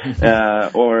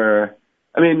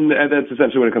 that's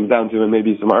essentially what it comes down to, and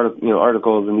maybe some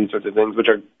articles and these sorts of things, which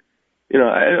are,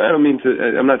 I don't mean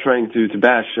to, I'm not trying to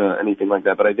bash anything like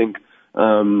that, but I think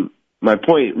my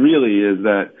point really is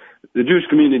that the Jewish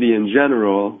community in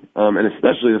general, and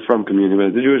especially the Frum community,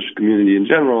 but the Jewish community in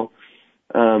general,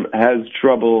 has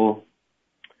trouble,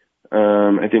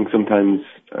 I think sometimes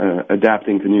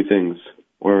adapting to new things,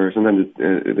 or sometimes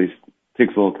it at least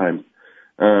takes a little time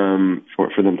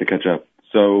for them to catch up.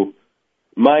 So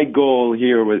my goal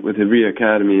here with Hevria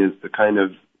Academy is to kind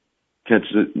of catch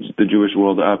the Jewish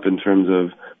world up in terms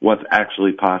of what's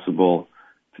actually possible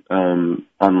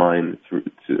online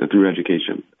through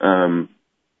education.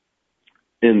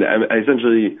 And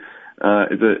essentially,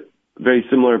 it's a very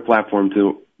similar platform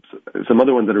to some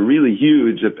other ones that are really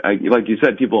huge that, like you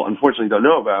said, people unfortunately don't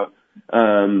know about.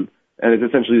 And it's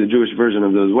essentially the Jewish version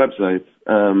of those websites.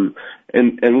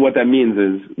 And what that means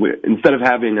is, instead of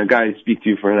having a guy speak to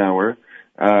you for an hour,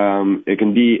 it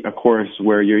can be a course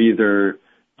where you're either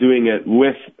doing it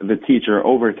with the teacher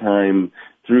over time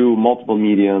through multiple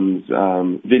mediums,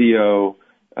 video,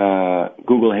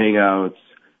 Google Hangouts,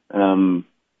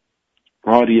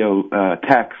 audio,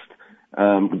 text,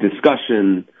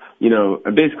 discussion,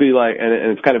 basically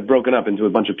and it's kind of broken up into a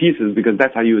bunch of pieces because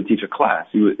that's how you would teach a class,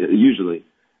 usually.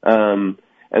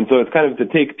 And so it's kind of to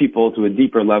take people to a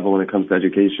deeper level when it comes to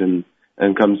education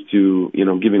and comes to,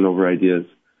 giving over ideas.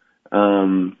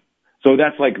 So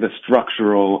that's like the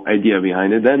structural idea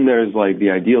behind it. Then there's like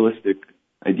the idealistic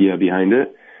idea behind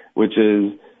it, which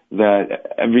is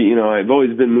that I've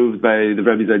always been moved by the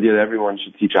Rabbi's idea that everyone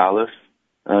should teach Aleph,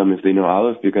 if they know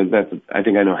Aleph, because I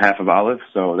think I know half of Aleph,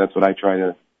 so that's what I try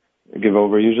to give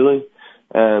over usually.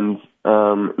 And,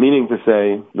 meaning to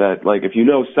say that, like, if you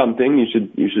know something,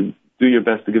 you should do your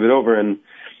best to give it over. And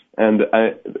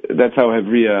that's how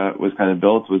Hevria was kind of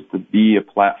built, was to be a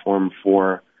platform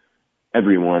for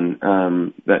everyone,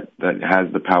 that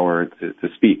has the power to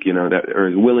speak, or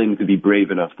is willing to be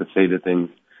brave enough to say the things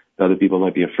that other people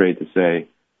might be afraid to say,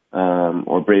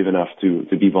 or brave enough to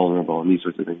be vulnerable and these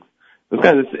sorts of things. So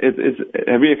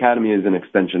Hevria Academy is an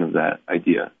extension of that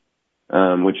idea,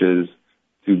 which is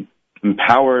to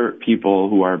empower people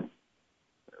who are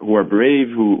brave,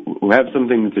 who have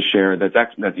something to share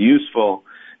that's useful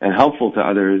and helpful to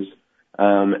others,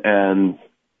 and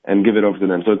give it over to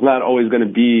them. So it's not always going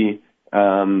to be, a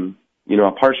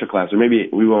Parsha class, or maybe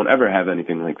we won't ever have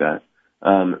anything like that.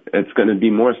 It's going to be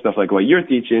more stuff like what you're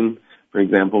teaching, for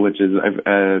example, which is,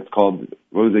 it's called,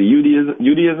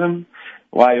 Judaism?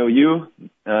 Y-O-U,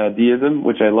 deism,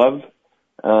 which I love.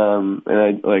 And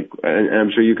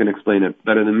I'm sure you can explain it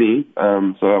better than me,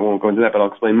 so I won't go into that, but I'll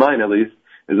explain mine at least,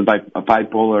 is a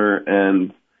bipolar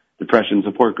and depression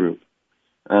support group.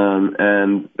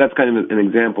 And that's kind of an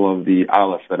example of the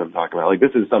Aleph that I'm talking about. Like,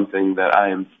 this is something that I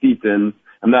am steeped in.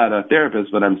 I'm not a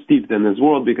therapist, but I'm steeped in this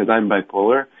world because I'm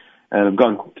bipolar, and I've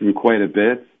gone through quite a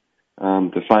bit,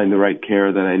 to find the right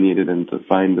care that I needed and to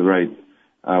find the right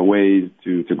ways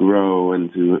to grow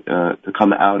and to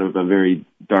come out of a very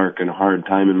dark and hard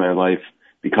time in my life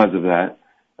because of that,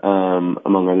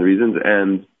 among other reasons.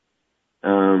 And,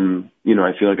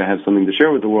 I feel like I have something to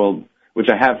share with the world, which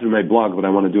I have through my blog, but I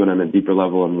want to do it on a deeper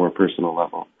level and more personal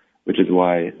level, which is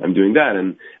why I'm doing that.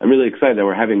 And I'm really excited that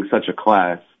we're having such a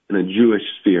class in a Jewish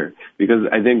sphere, because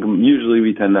I think usually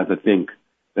we tend not to think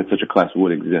that such a class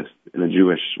would exist in a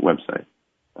Jewish website.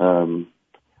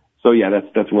 So yeah,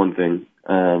 that's one thing.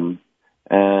 And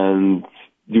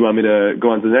do you want me to go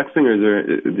on to the next thing, or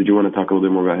did you want to talk a little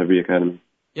bit more about Hevria Academy?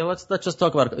 Yeah, let's just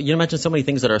talk about it. You mentioned so many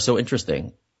things that are so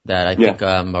interesting that I think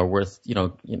are worth,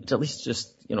 at least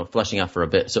just, fleshing out for a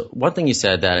bit. So one thing you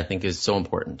said that I think is so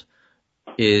important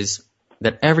is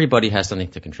that everybody has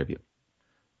something to contribute.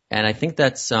 And I think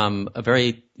that's a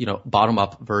very,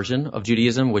 bottom-up version of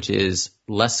Judaism, which is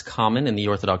less common in the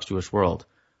Orthodox Jewish world.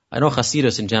 I know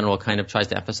Hasidus in general kind of tries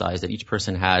to emphasize that each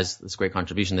person has this great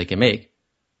contribution they can make.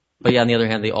 But yeah, on the other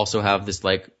hand, they also have this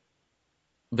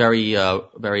very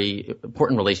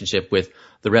important relationship with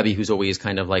the Rabbi, who's always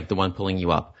kind of like the one pulling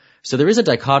you up. So there is a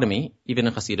dichotomy, even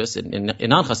in Hasidus. In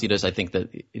non-Hasidus, I think that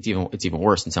it's even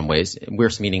worse in some ways.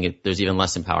 Worse meaning there's even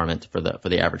less empowerment for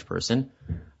the average person.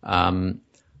 Even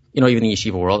in the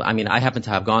yeshiva world. I mean, I happen to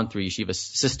have gone through a yeshiva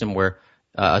system where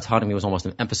autonomy was almost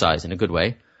emphasized in a good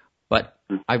way. But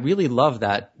I really love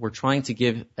that we're trying to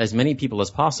give as many people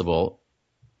as possible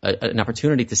an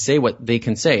opportunity to say what they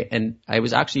can say. And I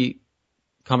was actually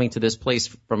coming to this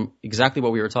place from exactly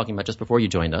what we were talking about just before you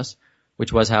joined us,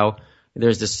 which was how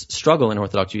there's this struggle in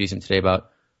Orthodox Judaism today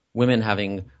about women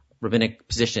having rabbinic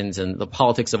positions and the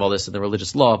politics of all this and the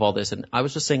religious law of all this. And I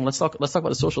was just saying, let's talk about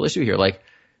the social issue here. Like,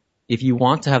 if you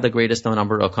want to have the greatest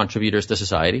number of contributors to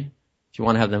society, if you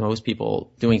want to have the most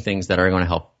people doing things that are going to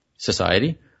help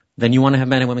society, then you want to have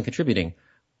men and women contributing.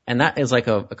 And that is like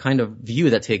a kind of view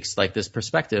that takes like this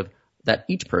perspective that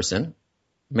each person,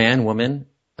 man, woman,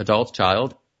 adult,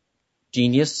 child,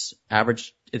 genius,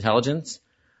 average intelligence,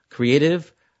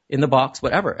 creative, in the box,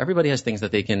 whatever, everybody has things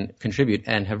that they can contribute.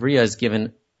 And Hevria has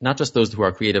given not just those who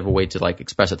are creative a way to like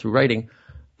express it through writing,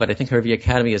 but I think Hevria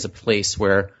Academy is a place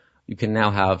where you can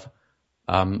now have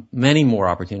many more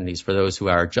opportunities for those who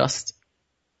are just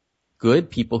good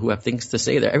people who have things to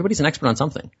say there. Everybody's an expert on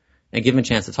something, and give them a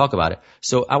chance to talk about it.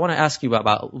 So I want to ask you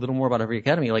about a little more about Hevria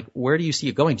Academy. Like, where do you see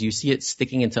it going? Do you see it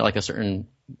sticking into like a certain,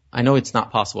 I know it's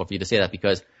not possible for you to say that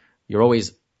because you're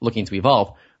always looking to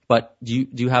evolve, but do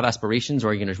you have aspirations, or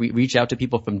are you going to reach out to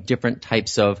people from different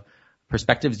types of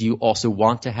perspectives? Do you also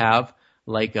want to have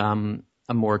like a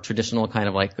more traditional kind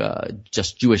of like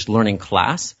just Jewish learning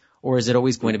class? Or is it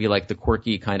always going to be like the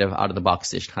quirky kind of out of the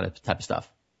box-ish kind of type of stuff?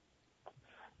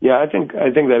 Yeah, I think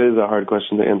that is a hard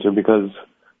question to answer because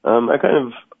I kind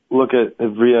of look at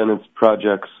Hevria and its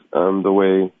projects the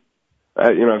way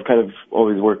I've kind of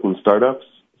always worked in startups.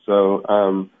 So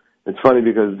it's funny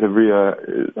because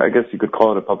Hevria, I guess you could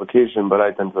call it a publication, but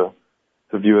I tend to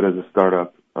view it as a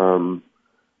startup.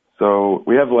 So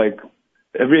we have like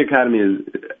Hevria Academy is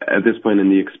at this point in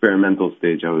the experimental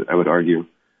stage. I would argue.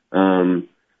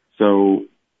 So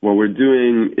what we're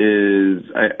doing is,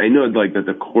 I know like that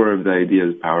the core of the idea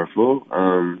is powerful,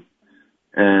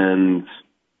 and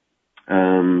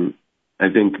I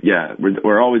think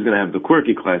we're always going to have the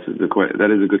quirky classes. That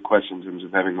is a good question in terms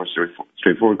of having more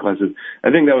straightforward classes.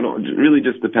 I think that would really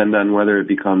just depend on whether it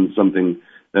becomes something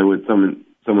that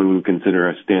someone would consider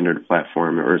a standard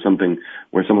platform, or something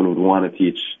where someone would want to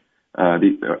teach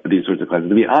these sorts of classes.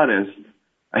 To be honest,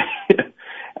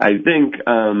 I think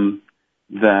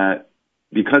that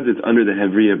because it's under the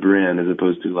Hevria brand as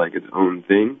opposed to like its own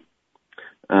thing,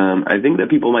 I think that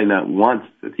people might not want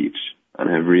to teach on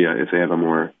Hevria if they have a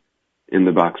more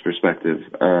in-the-box perspective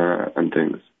on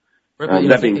things. Right,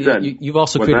 that being said, you've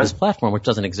also created this platform which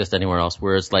doesn't exist anywhere else,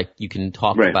 whereas like you can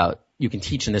talk about, you can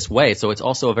teach in this way. So it's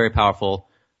also a very powerful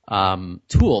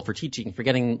tool for teaching, for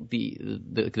getting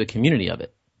the community of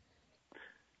it.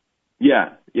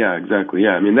 Yeah, exactly.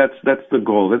 Yeah, I mean that's the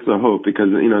goal, that's the hope, because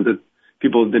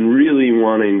people have been really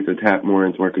wanting to tap more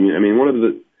into our community. I mean, one of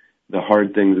the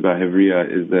hard things about Hevria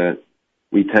is that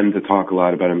we tend to talk a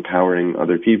lot about empowering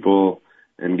other people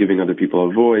and giving other people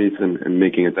a voice and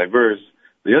making it diverse.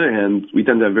 On the other hand, we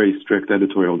tend to have very strict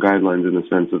editorial guidelines in the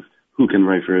sense of who can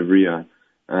write for Hevria.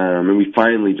 And we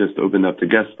finally just opened up to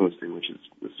guest posting, which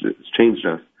has changed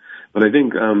us. But I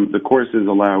think the courses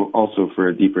allow also for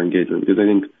a deeper engagement, because I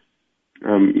think,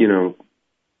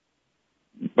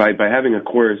 by having a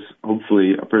course,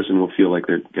 hopefully a person will feel like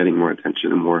they're getting more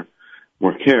attention and more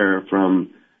care from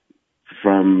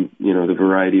the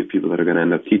variety of people that are going to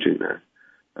end up teaching there.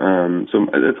 So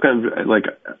it's kind of like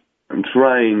I'm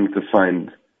trying to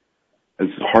find as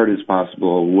hard as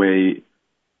possible ways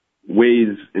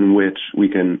in which we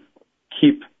can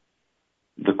keep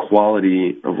the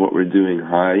quality of what we're doing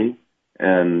high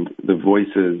and the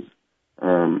voices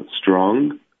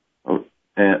strong,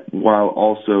 while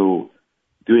also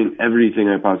doing everything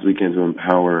I possibly can to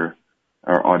empower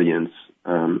our audience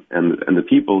and the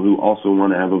people who also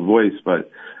want to have a voice,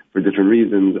 but for different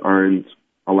reasons aren't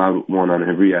allowed one on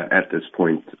Hevria at this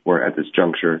point or at this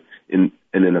juncture in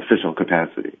an official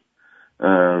capacity.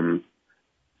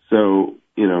 So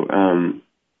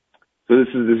this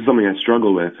is something I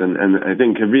struggle with, and I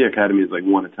think Hevria Academy is like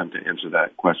one attempt to answer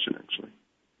that question, actually.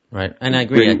 Right, and I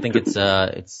agree. I think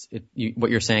what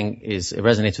you're saying it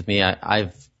resonates with me.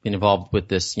 I've been involved with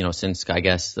this, since I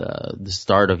guess the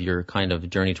start of your kind of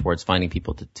journey towards finding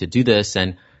people to do this.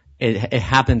 And it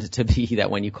happened to be that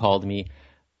when you called me,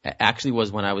 actually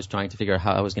was when I was trying to figure out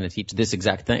how I was going to teach this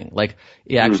exact thing. Like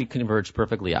it actually converged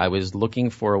perfectly. I was looking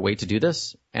for a way to do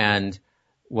this, and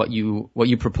what you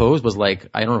proposed was like,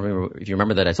 I don't remember if you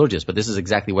remember that I told you this, but this is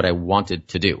exactly what I wanted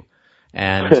to do.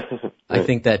 And right. I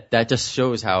think that just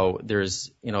shows how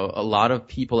there's, a lot of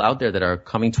people out there that are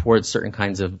coming towards certain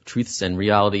kinds of truths and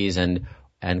realities and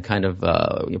kind of,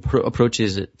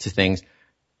 approaches to things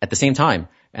at the same time.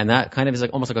 And that kind of is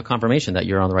like almost like a confirmation that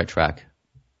you're on the right track.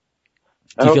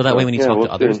 Do you feel that way when you talk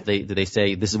to others? Do they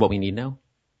say, this is what we need now?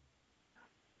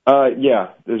 Yeah,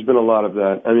 there's been a lot of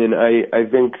that. I mean, I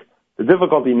think the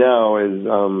difficulty now is,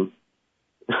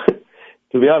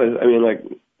 to be honest, I mean, like,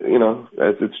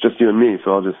 it's just you and me,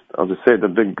 so I'll just say the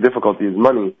big difficulty is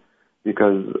money,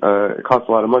 because it costs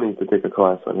a lot of money to take a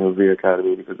class on Hevria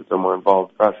Academy because it's a more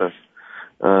involved process.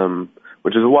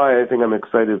 Which is why I think I'm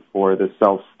excited for the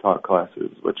self-taught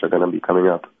classes, which are going to be coming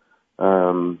up.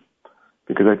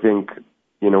 Because I think,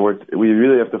 we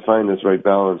really have to find this right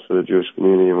balance for the Jewish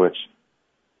community in which,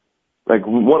 like,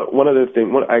 one of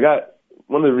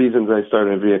the reasons I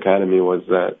started Hevria Academy was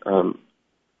that,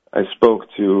 I spoke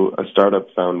to a startup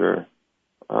founder,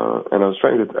 and I was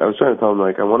trying to tell him,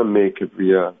 like, I want to make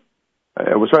Hevria,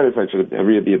 I was trying to say, should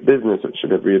Hevria be a business or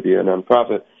should Hevria be a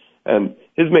nonprofit? And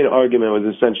his main argument was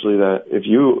essentially that if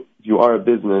you are a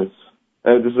business,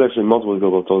 and this is actually multiple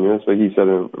people told me this, but he said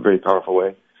it in a very powerful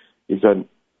way. He said,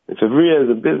 if Hevria is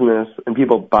a business and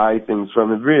people buy things from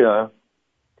Hevria,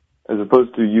 as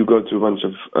opposed to you go to a bunch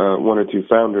of one or two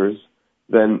founders,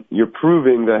 then you're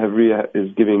proving that Hevria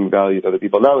is giving value to other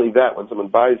people. Not only that, when someone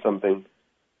buys something,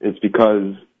 it's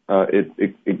because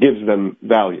it gives them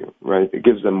value, right? It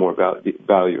gives them more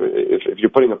value. If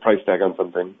you're putting a price tag on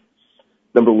something,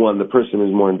 number one, the person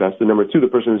is more invested. Number two, the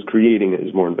person who's creating it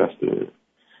is more invested in it.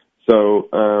 So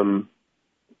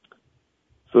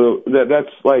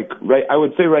that's like, right, I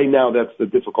would say right now that's the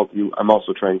difficulty I'm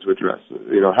also trying to address.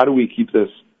 How do we keep this,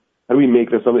 how do we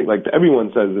make this something, like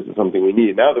everyone says this is something we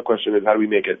need. Now the question is, how do we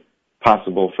make it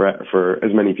possible for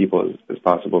as many people as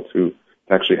possible to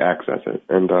actually access it?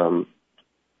 And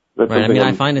that's right. I mean,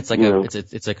 I find it's like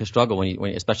it's like a struggle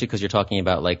when especially because you're talking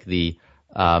about like the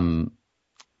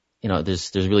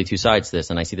there's really two sides to this,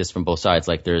 and I see this from both sides.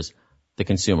 Like there's the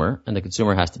consumer, and the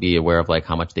consumer has to be aware of like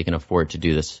how much they can afford to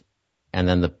do this. And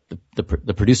then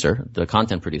the producer, the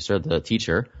content producer, the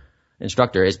teacher,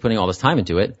 instructor is putting all this time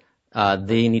into it.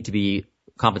 They need to be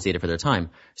compensated for their time.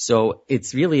 So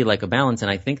it's really like a balance. And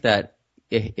I think that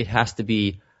it has to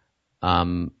be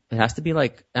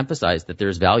like emphasized that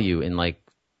there's value in like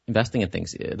investing in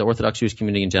things. The Orthodox Jewish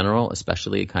community in general,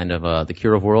 especially kind of, the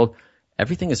Kirov world,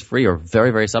 everything is free or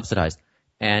very, very subsidized.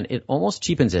 And it almost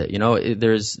cheapens it.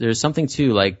 There's something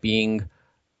to like being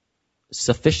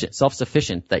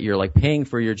self-sufficient, that you're like paying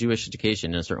for your Jewish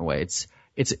education in a certain way.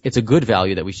 It's a good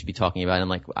value that we should be talking about. And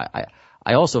like,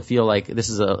 I also feel like this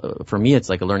is for me, it's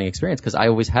like a learning experience, because I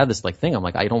always had this like thing. I'm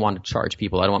like, I don't want to charge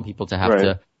people. I don't want people to have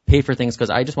to pay for things, because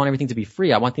I just want everything to be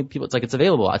free. I want people, it's like, it's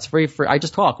available. It's free. I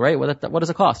just talk, right? What does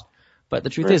it cost? But the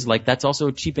truth is, like, that's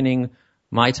also cheapening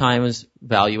my time's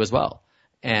value as well.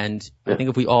 And I think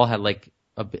if we all had like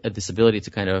this ability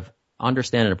to kind of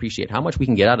understand and appreciate how much we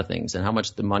can get out of things and how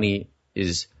much the money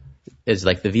is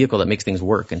like the vehicle that makes things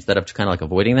work, instead of kind of like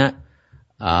avoiding that,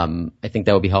 I think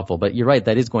that would be helpful. But you're right,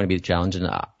 that is going to be a challenge, and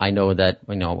I know that,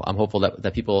 I'm hopeful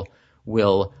that people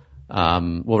will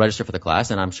register for the class,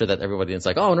 and I'm sure that everybody is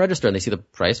like, oh, and register, and they see the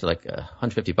price for like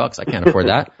 $150. I can't afford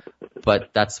that.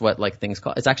 But that's what like things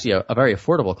cost. It's actually a very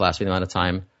affordable class for the amount of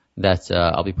time that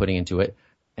I'll be putting into it.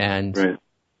 And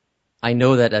I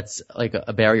know that that's like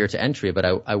a barrier to entry, but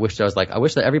I wish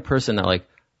that every person that like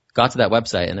got to that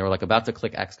website and they were like about to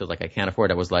click X because like I can't afford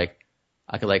it, was like,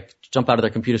 I could like jump out of their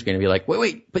computer screen and be like,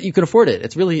 wait, but you can afford it.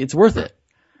 It's worth it.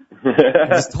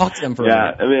 Just talk to them for a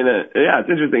minute. I mean, it's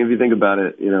interesting if you think about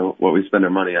it, what we spend our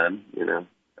money on,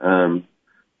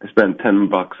 I spent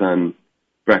 $10 on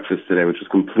breakfast today, which was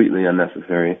completely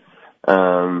unnecessary.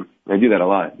 I do that a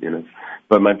lot,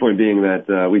 But my point being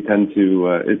that we tend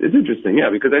to, it's interesting,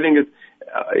 because I think it's,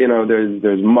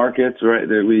 there's markets, right?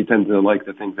 We tend to like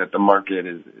to think that the market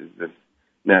is this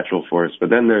natural force, but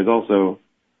then there's also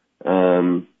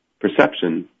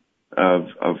perception of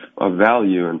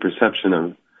value and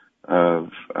perception of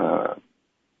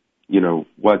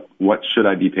what should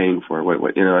I be paying for?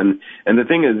 And the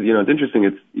thing is, it's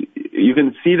interesting. You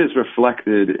can see this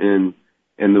reflected in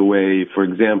the way, for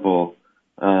example,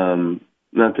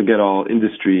 not to get all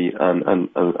industry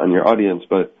on your audience,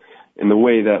 but in the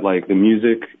way that like the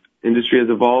music industry has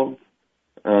evolved.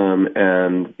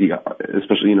 and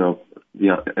especially, the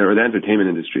entertainment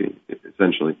industry,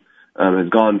 essentially, has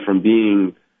gone from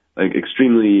being like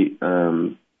extremely,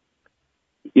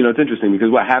 it's interesting because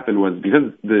what happened was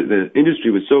because the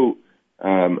industry was so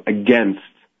against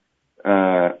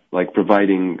like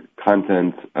providing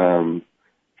content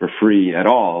for free at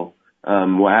all.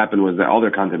 What happened was that all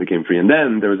their content became free, and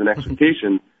then there was an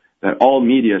expectation that all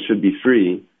media should be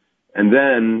free, and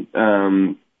then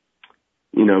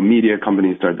media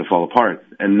companies started to fall apart,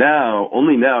 and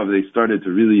only now have they started to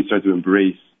really start to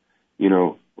embrace,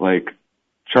 like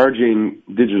charging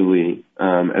digitally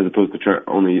as opposed to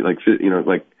only like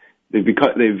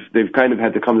they've kind of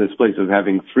had to come to this place of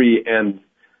having free and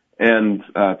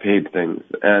paid things,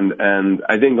 and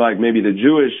I think like maybe the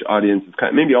Jewish audience is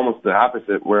maybe almost the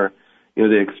opposite, where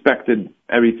they expected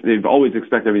they've always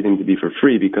expected everything to be for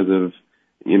free because of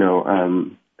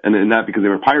and not because they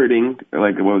were pirating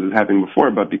like what was happening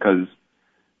before, but because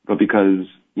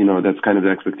that's kind of the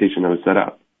expectation that was set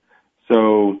up.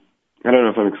 So I don't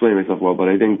know if I'm explaining myself well, but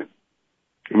I think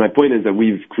my point is that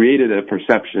we've created a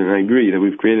perception, and I agree that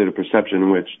we've created a perception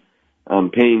in which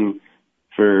paying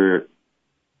for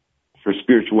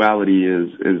spirituality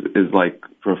is like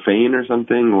profane or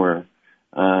something, or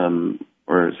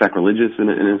sacrilegious in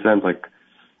a sense, like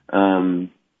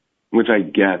which I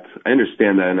get. I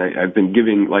understand that, and I've been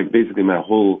giving, like, basically my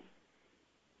whole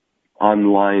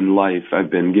online life, I've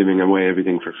been giving away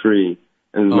everything for free.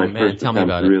 And this is my first attempt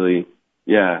to really,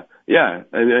 yeah.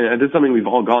 And it's something we've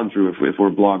all gone through if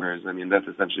we're bloggers. I mean, that's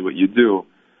essentially what you do,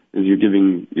 is you're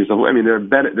giving yourself, I mean, there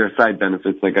are side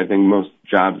benefits, like I think most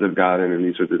jobs I've gotten and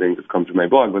these sorts of things have come through my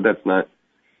blog, but it's not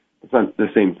the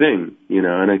same thing,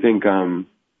 and I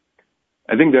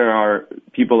think there are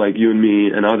people like you and me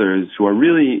and others who are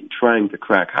really trying to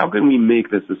crack, how can we make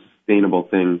this a sustainable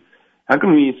thing? How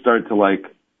can we start to like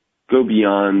go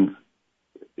beyond,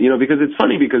 because it's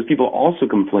funny because people also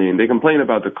complain. They complain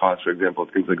about the cost, for example,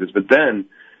 of things like this. But then,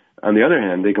 on the other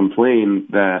hand, they complain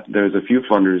that there's a few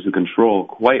funders who control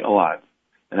quite a lot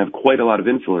and have quite a lot of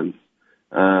influence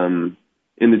in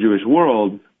the Jewish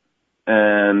world.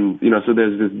 And, so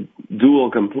there's this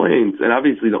dual complaint. And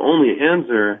obviously the only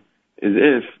answer is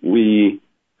if we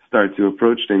start to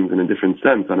approach things in a different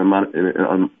sense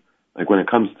like when it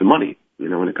comes to money,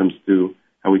 when it comes to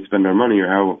how we spend our money or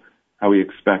how we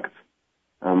expect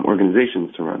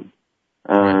organizations to run.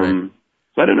 Right.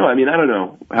 So I don't know. I mean, I don't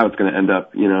know how it's going to end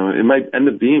up. It might end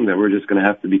up being that we're just going to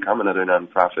have to become another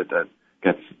nonprofit that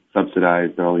gets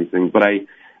subsidized and all these things. But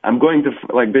I'm going to,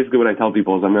 like, basically what I tell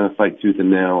people is I'm going to fight tooth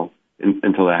and nail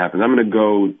until that happens. I'm going to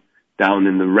go down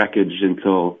in the wreckage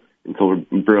until we're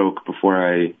broke before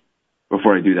I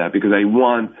do that, because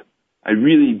I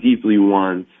really deeply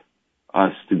want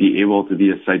us to be able to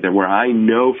be a site where I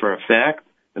know for a fact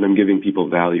that I'm giving people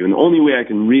value. And the only way I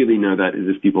can really know that is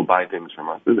if people buy things from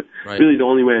us. Right. Really the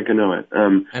only way I can know it.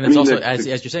 And it's also, as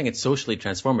you're saying, it's socially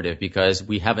transformative, because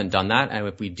we haven't done that. And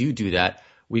if we do that,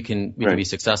 we can be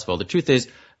successful. The truth is,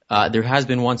 there has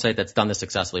been one site that's done this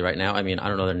successfully right now. I mean, I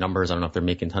don't know their numbers. I don't know if they're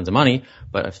making tons of money,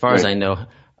 but as far as I know,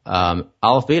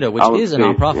 Aleph Beta, which is a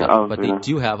nonprofit, but they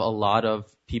do have a lot of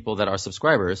people that are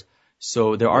subscribers.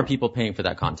 So there are people paying for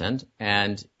that content,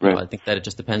 and I think that it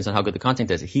just depends on how good the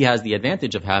content is. He has the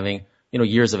advantage of having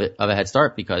years of a head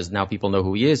start, because now people know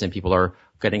who he is and people are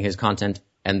getting his content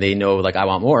and they know, like, I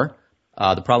want more.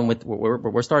 The problem with what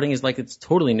we're starting is, like, it's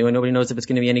totally new and nobody knows if it's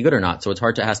going to be any good or not. So it's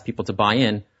hard to ask people to buy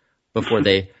in before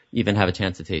they even have a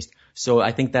chance to taste. So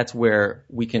I think that's where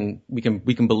we can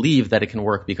believe that it can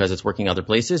work, because it's working other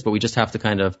places, but we just have to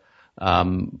kind of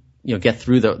get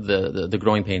through the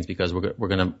growing pains, because we're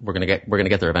gonna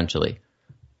get there eventually.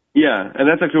 Yeah, and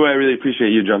that's actually why I really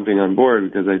appreciate you jumping on board,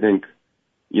 because I think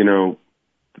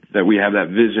that we have that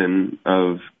vision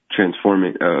of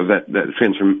transforming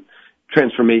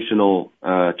transformational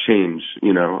change,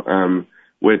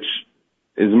 which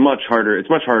is much harder. It's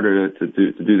much harder to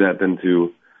do that than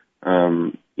to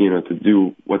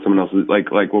do what someone else is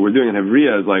like what we're doing in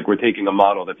Hevria is, like, we're taking a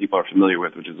model that people are familiar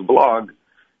with, which is a blog,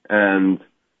 and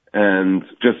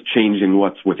just changing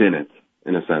what's within it,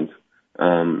 in a sense,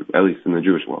 at least in the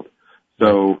Jewish world.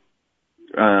 So,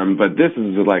 but this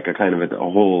is like a kind of a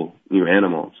whole new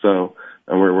animal. So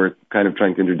we're kind of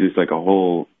trying to introduce like a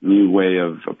whole new way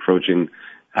of approaching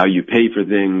how you pay for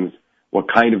things, what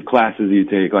kind of classes you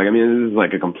take. Like, I mean, this is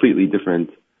like a completely different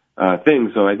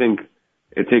thing. So I think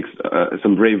it takes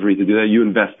some bravery to do that. You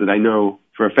invested. I know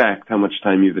for a fact how much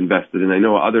time you've invested, and I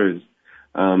know others.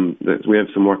 That we have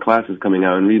some more classes coming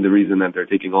out, and the reason that they're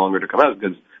taking longer to come out is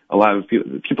because a lot of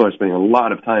people are spending a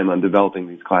lot of time on developing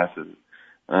these classes.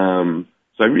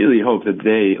 So I really hope that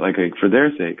they, like for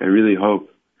their sake, I really hope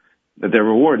that they're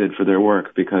rewarded for their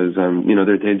work because,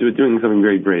 they're doing something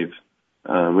very brave,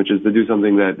 which is to do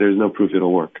something that there's no proof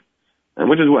it'll work. And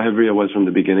which is what Hevria was from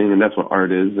the beginning, and that's what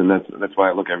art is, and that's why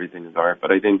I look at everything as art.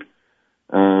 But I think,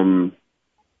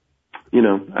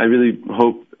 I really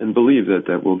hope and believe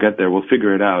that we'll get there. We'll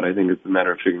figure it out. I think it's a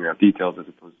matter of figuring out details as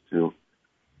opposed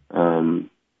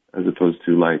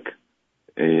to like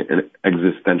an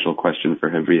existential question for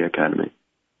Hevria Academy.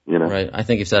 Right. I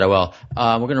think you've said it well.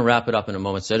 We're going to wrap it up in a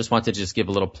moment. So I just wanted to give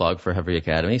a little plug for Hevria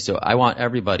Academy. So I want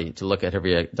everybody to look at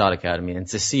Hevria.academy and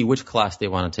to see which class they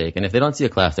want to take. And if they don't see a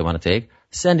class they want to take,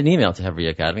 send an email to Hevria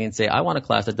Academy and say, I want a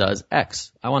class that does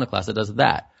X. I want a class that does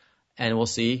that. And we'll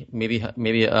see. Maybe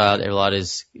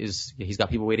Elad he's got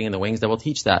people waiting in the wings that will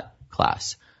teach that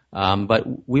class.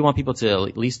 But we want people to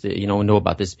at least, know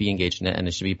about this, be engaged in it, and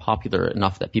it should be popular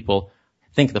enough that people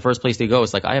think the first place they go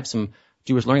is like, I have some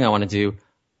Jewish learning I want to do.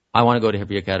 I want to go to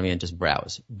Hevria Academy and just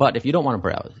browse. But if you don't want to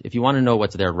browse, if you want to know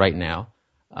what's there right now,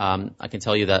 I can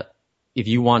tell you that if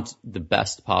you want the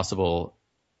best possible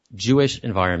Jewish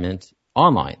environment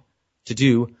online to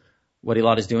do what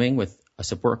Elad is doing with a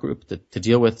support group to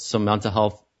deal with some mental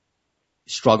health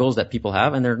struggles that people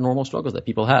have, and they're normal struggles that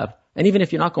people have. And even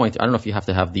if you're not going to, I don't know if you have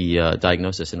to have the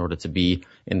diagnosis in order to be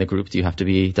in the group. Do you have to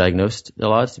be diagnosed,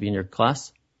 Elad, to be in your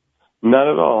class? Not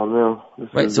at all, no.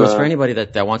 Right, so it's for anybody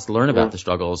that wants to learn about the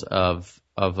struggles of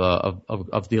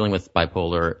dealing with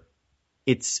bipolar.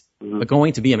 It's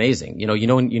going to be amazing. You know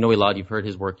Elad, you've heard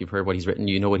his work, you've heard what he's written,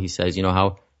 you know what he says, you know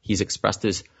how he's expressed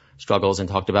his struggles and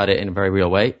talked about it in a very real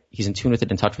way. He's in tune with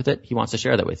it, in touch with it. He wants to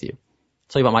share that with you. I'll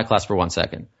tell you about my class for 1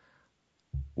 second.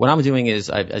 What I'm doing is,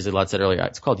 as Elad said earlier,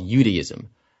 it's called Judaism.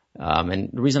 And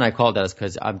the reason I call it that is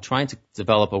because I'm trying to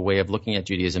develop a way of looking at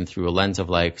Judaism through a lens of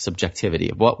like subjectivity,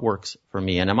 of what works for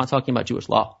me. And I'm not talking about Jewish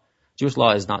law. Jewish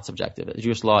law is not subjective.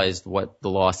 Jewish law is what the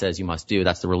law says you must do.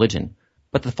 That's the religion.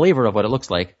 But the flavor of what it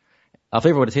looks like, a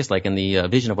flavor of what it tastes like, and the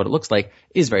vision of what it looks like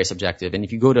is very subjective. And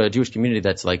if you go to a Jewish community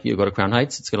that's like, you go to Crown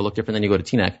Heights, it's going to look different than you go to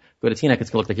Teaneck. Go to Teaneck, it's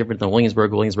going to look like different than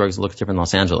Williamsburg. Williamsburg is going to look different than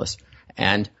Los Angeles.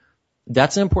 And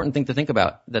that's an important thing to think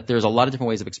about, that there's a lot of different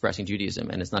ways of expressing Judaism,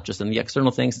 and it's not just in the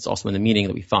external things, it's also in the meaning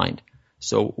that we find.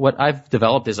 So what I've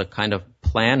developed is a kind of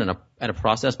plan and a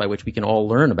process by which we can all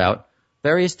learn about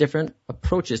various different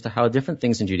approaches to how different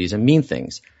things in Judaism mean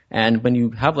things. And when you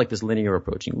have like this linear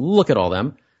approach, you look at all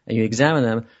them and you examine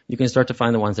them, you can start to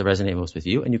find the ones that resonate most with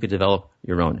you, and you could develop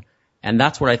your own. And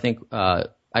that's what I think,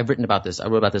 I've written about this. I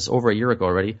wrote about this over a year ago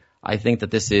already. I think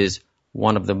that this is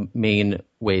one of the main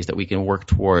ways that we can work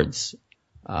towards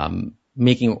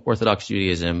making Orthodox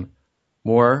Judaism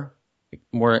more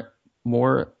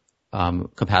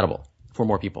compatible for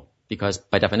more people, because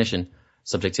by definition,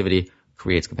 subjectivity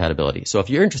creates compatibility. So if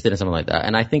you're interested in something like that,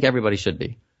 and I think everybody should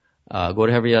be, go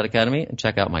to Hevria Academy and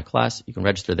check out my class. You can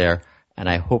register there, and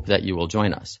I hope that you will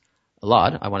join us.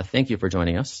 Elad, I want to thank you for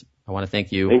joining us. I want to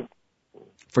thank you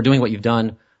for doing what you've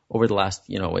done over the last,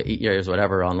 8 years,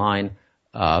 whatever, online.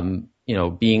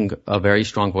 Being a very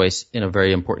strong voice in a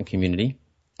very important community,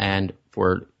 and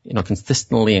for,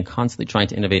 consistently and constantly trying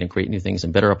to innovate and create new things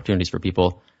and better opportunities for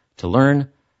people to learn,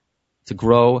 to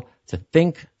grow, to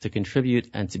think, to contribute,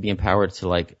 and to be empowered to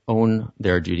like own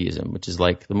their Judaism, which is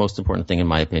like the most important thing in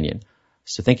my opinion.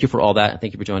 So thank you for all that, and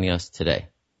thank you for joining us today.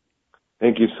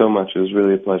 Thank you so much. It was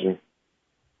really a pleasure.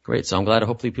 Great. So I'm glad.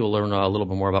 Hopefully people learn a little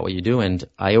bit more about what you do. And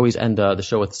I always end the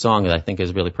show with a song that I think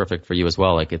is really perfect for you as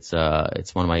well. Like it's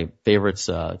one of my favorites.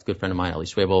 It's a good friend of mine, Eli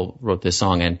Schwebel, wrote this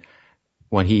song. And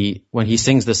when he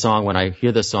sings this song, when I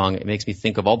hear this song, it makes me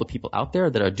think of all the people out there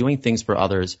that are doing things for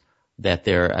others, that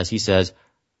they're, as he says,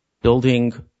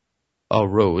 building a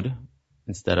road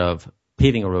instead of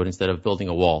paving a road instead of building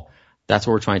a wall. That's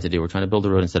what we're trying to do. We're trying to build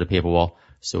a road instead of pave a wall.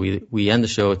 So we end the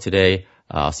show today.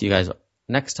 I'll see you guys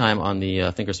next time on the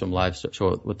Finkorswim live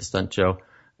show with the Stunt show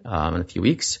in a few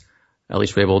weeks. Eli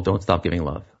Schwebel, don't stop giving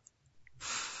love.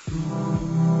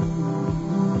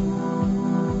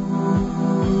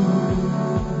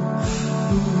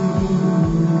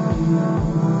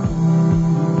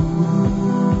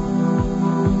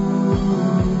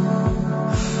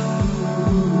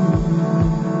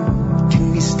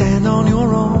 Can you stand on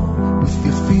your own with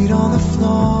your feet on the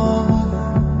floor?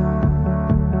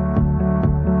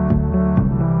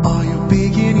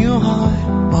 Big in your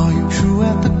heart, are you true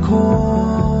at the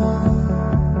core?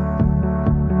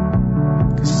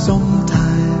 'Cause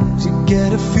sometimes you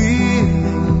get a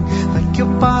feeling like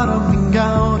you're bottoming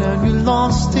out and you're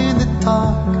lost in the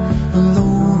dark. A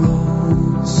low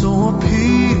road, so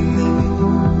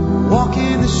appealing. Walk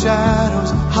in the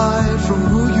shadows, hide from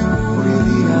who you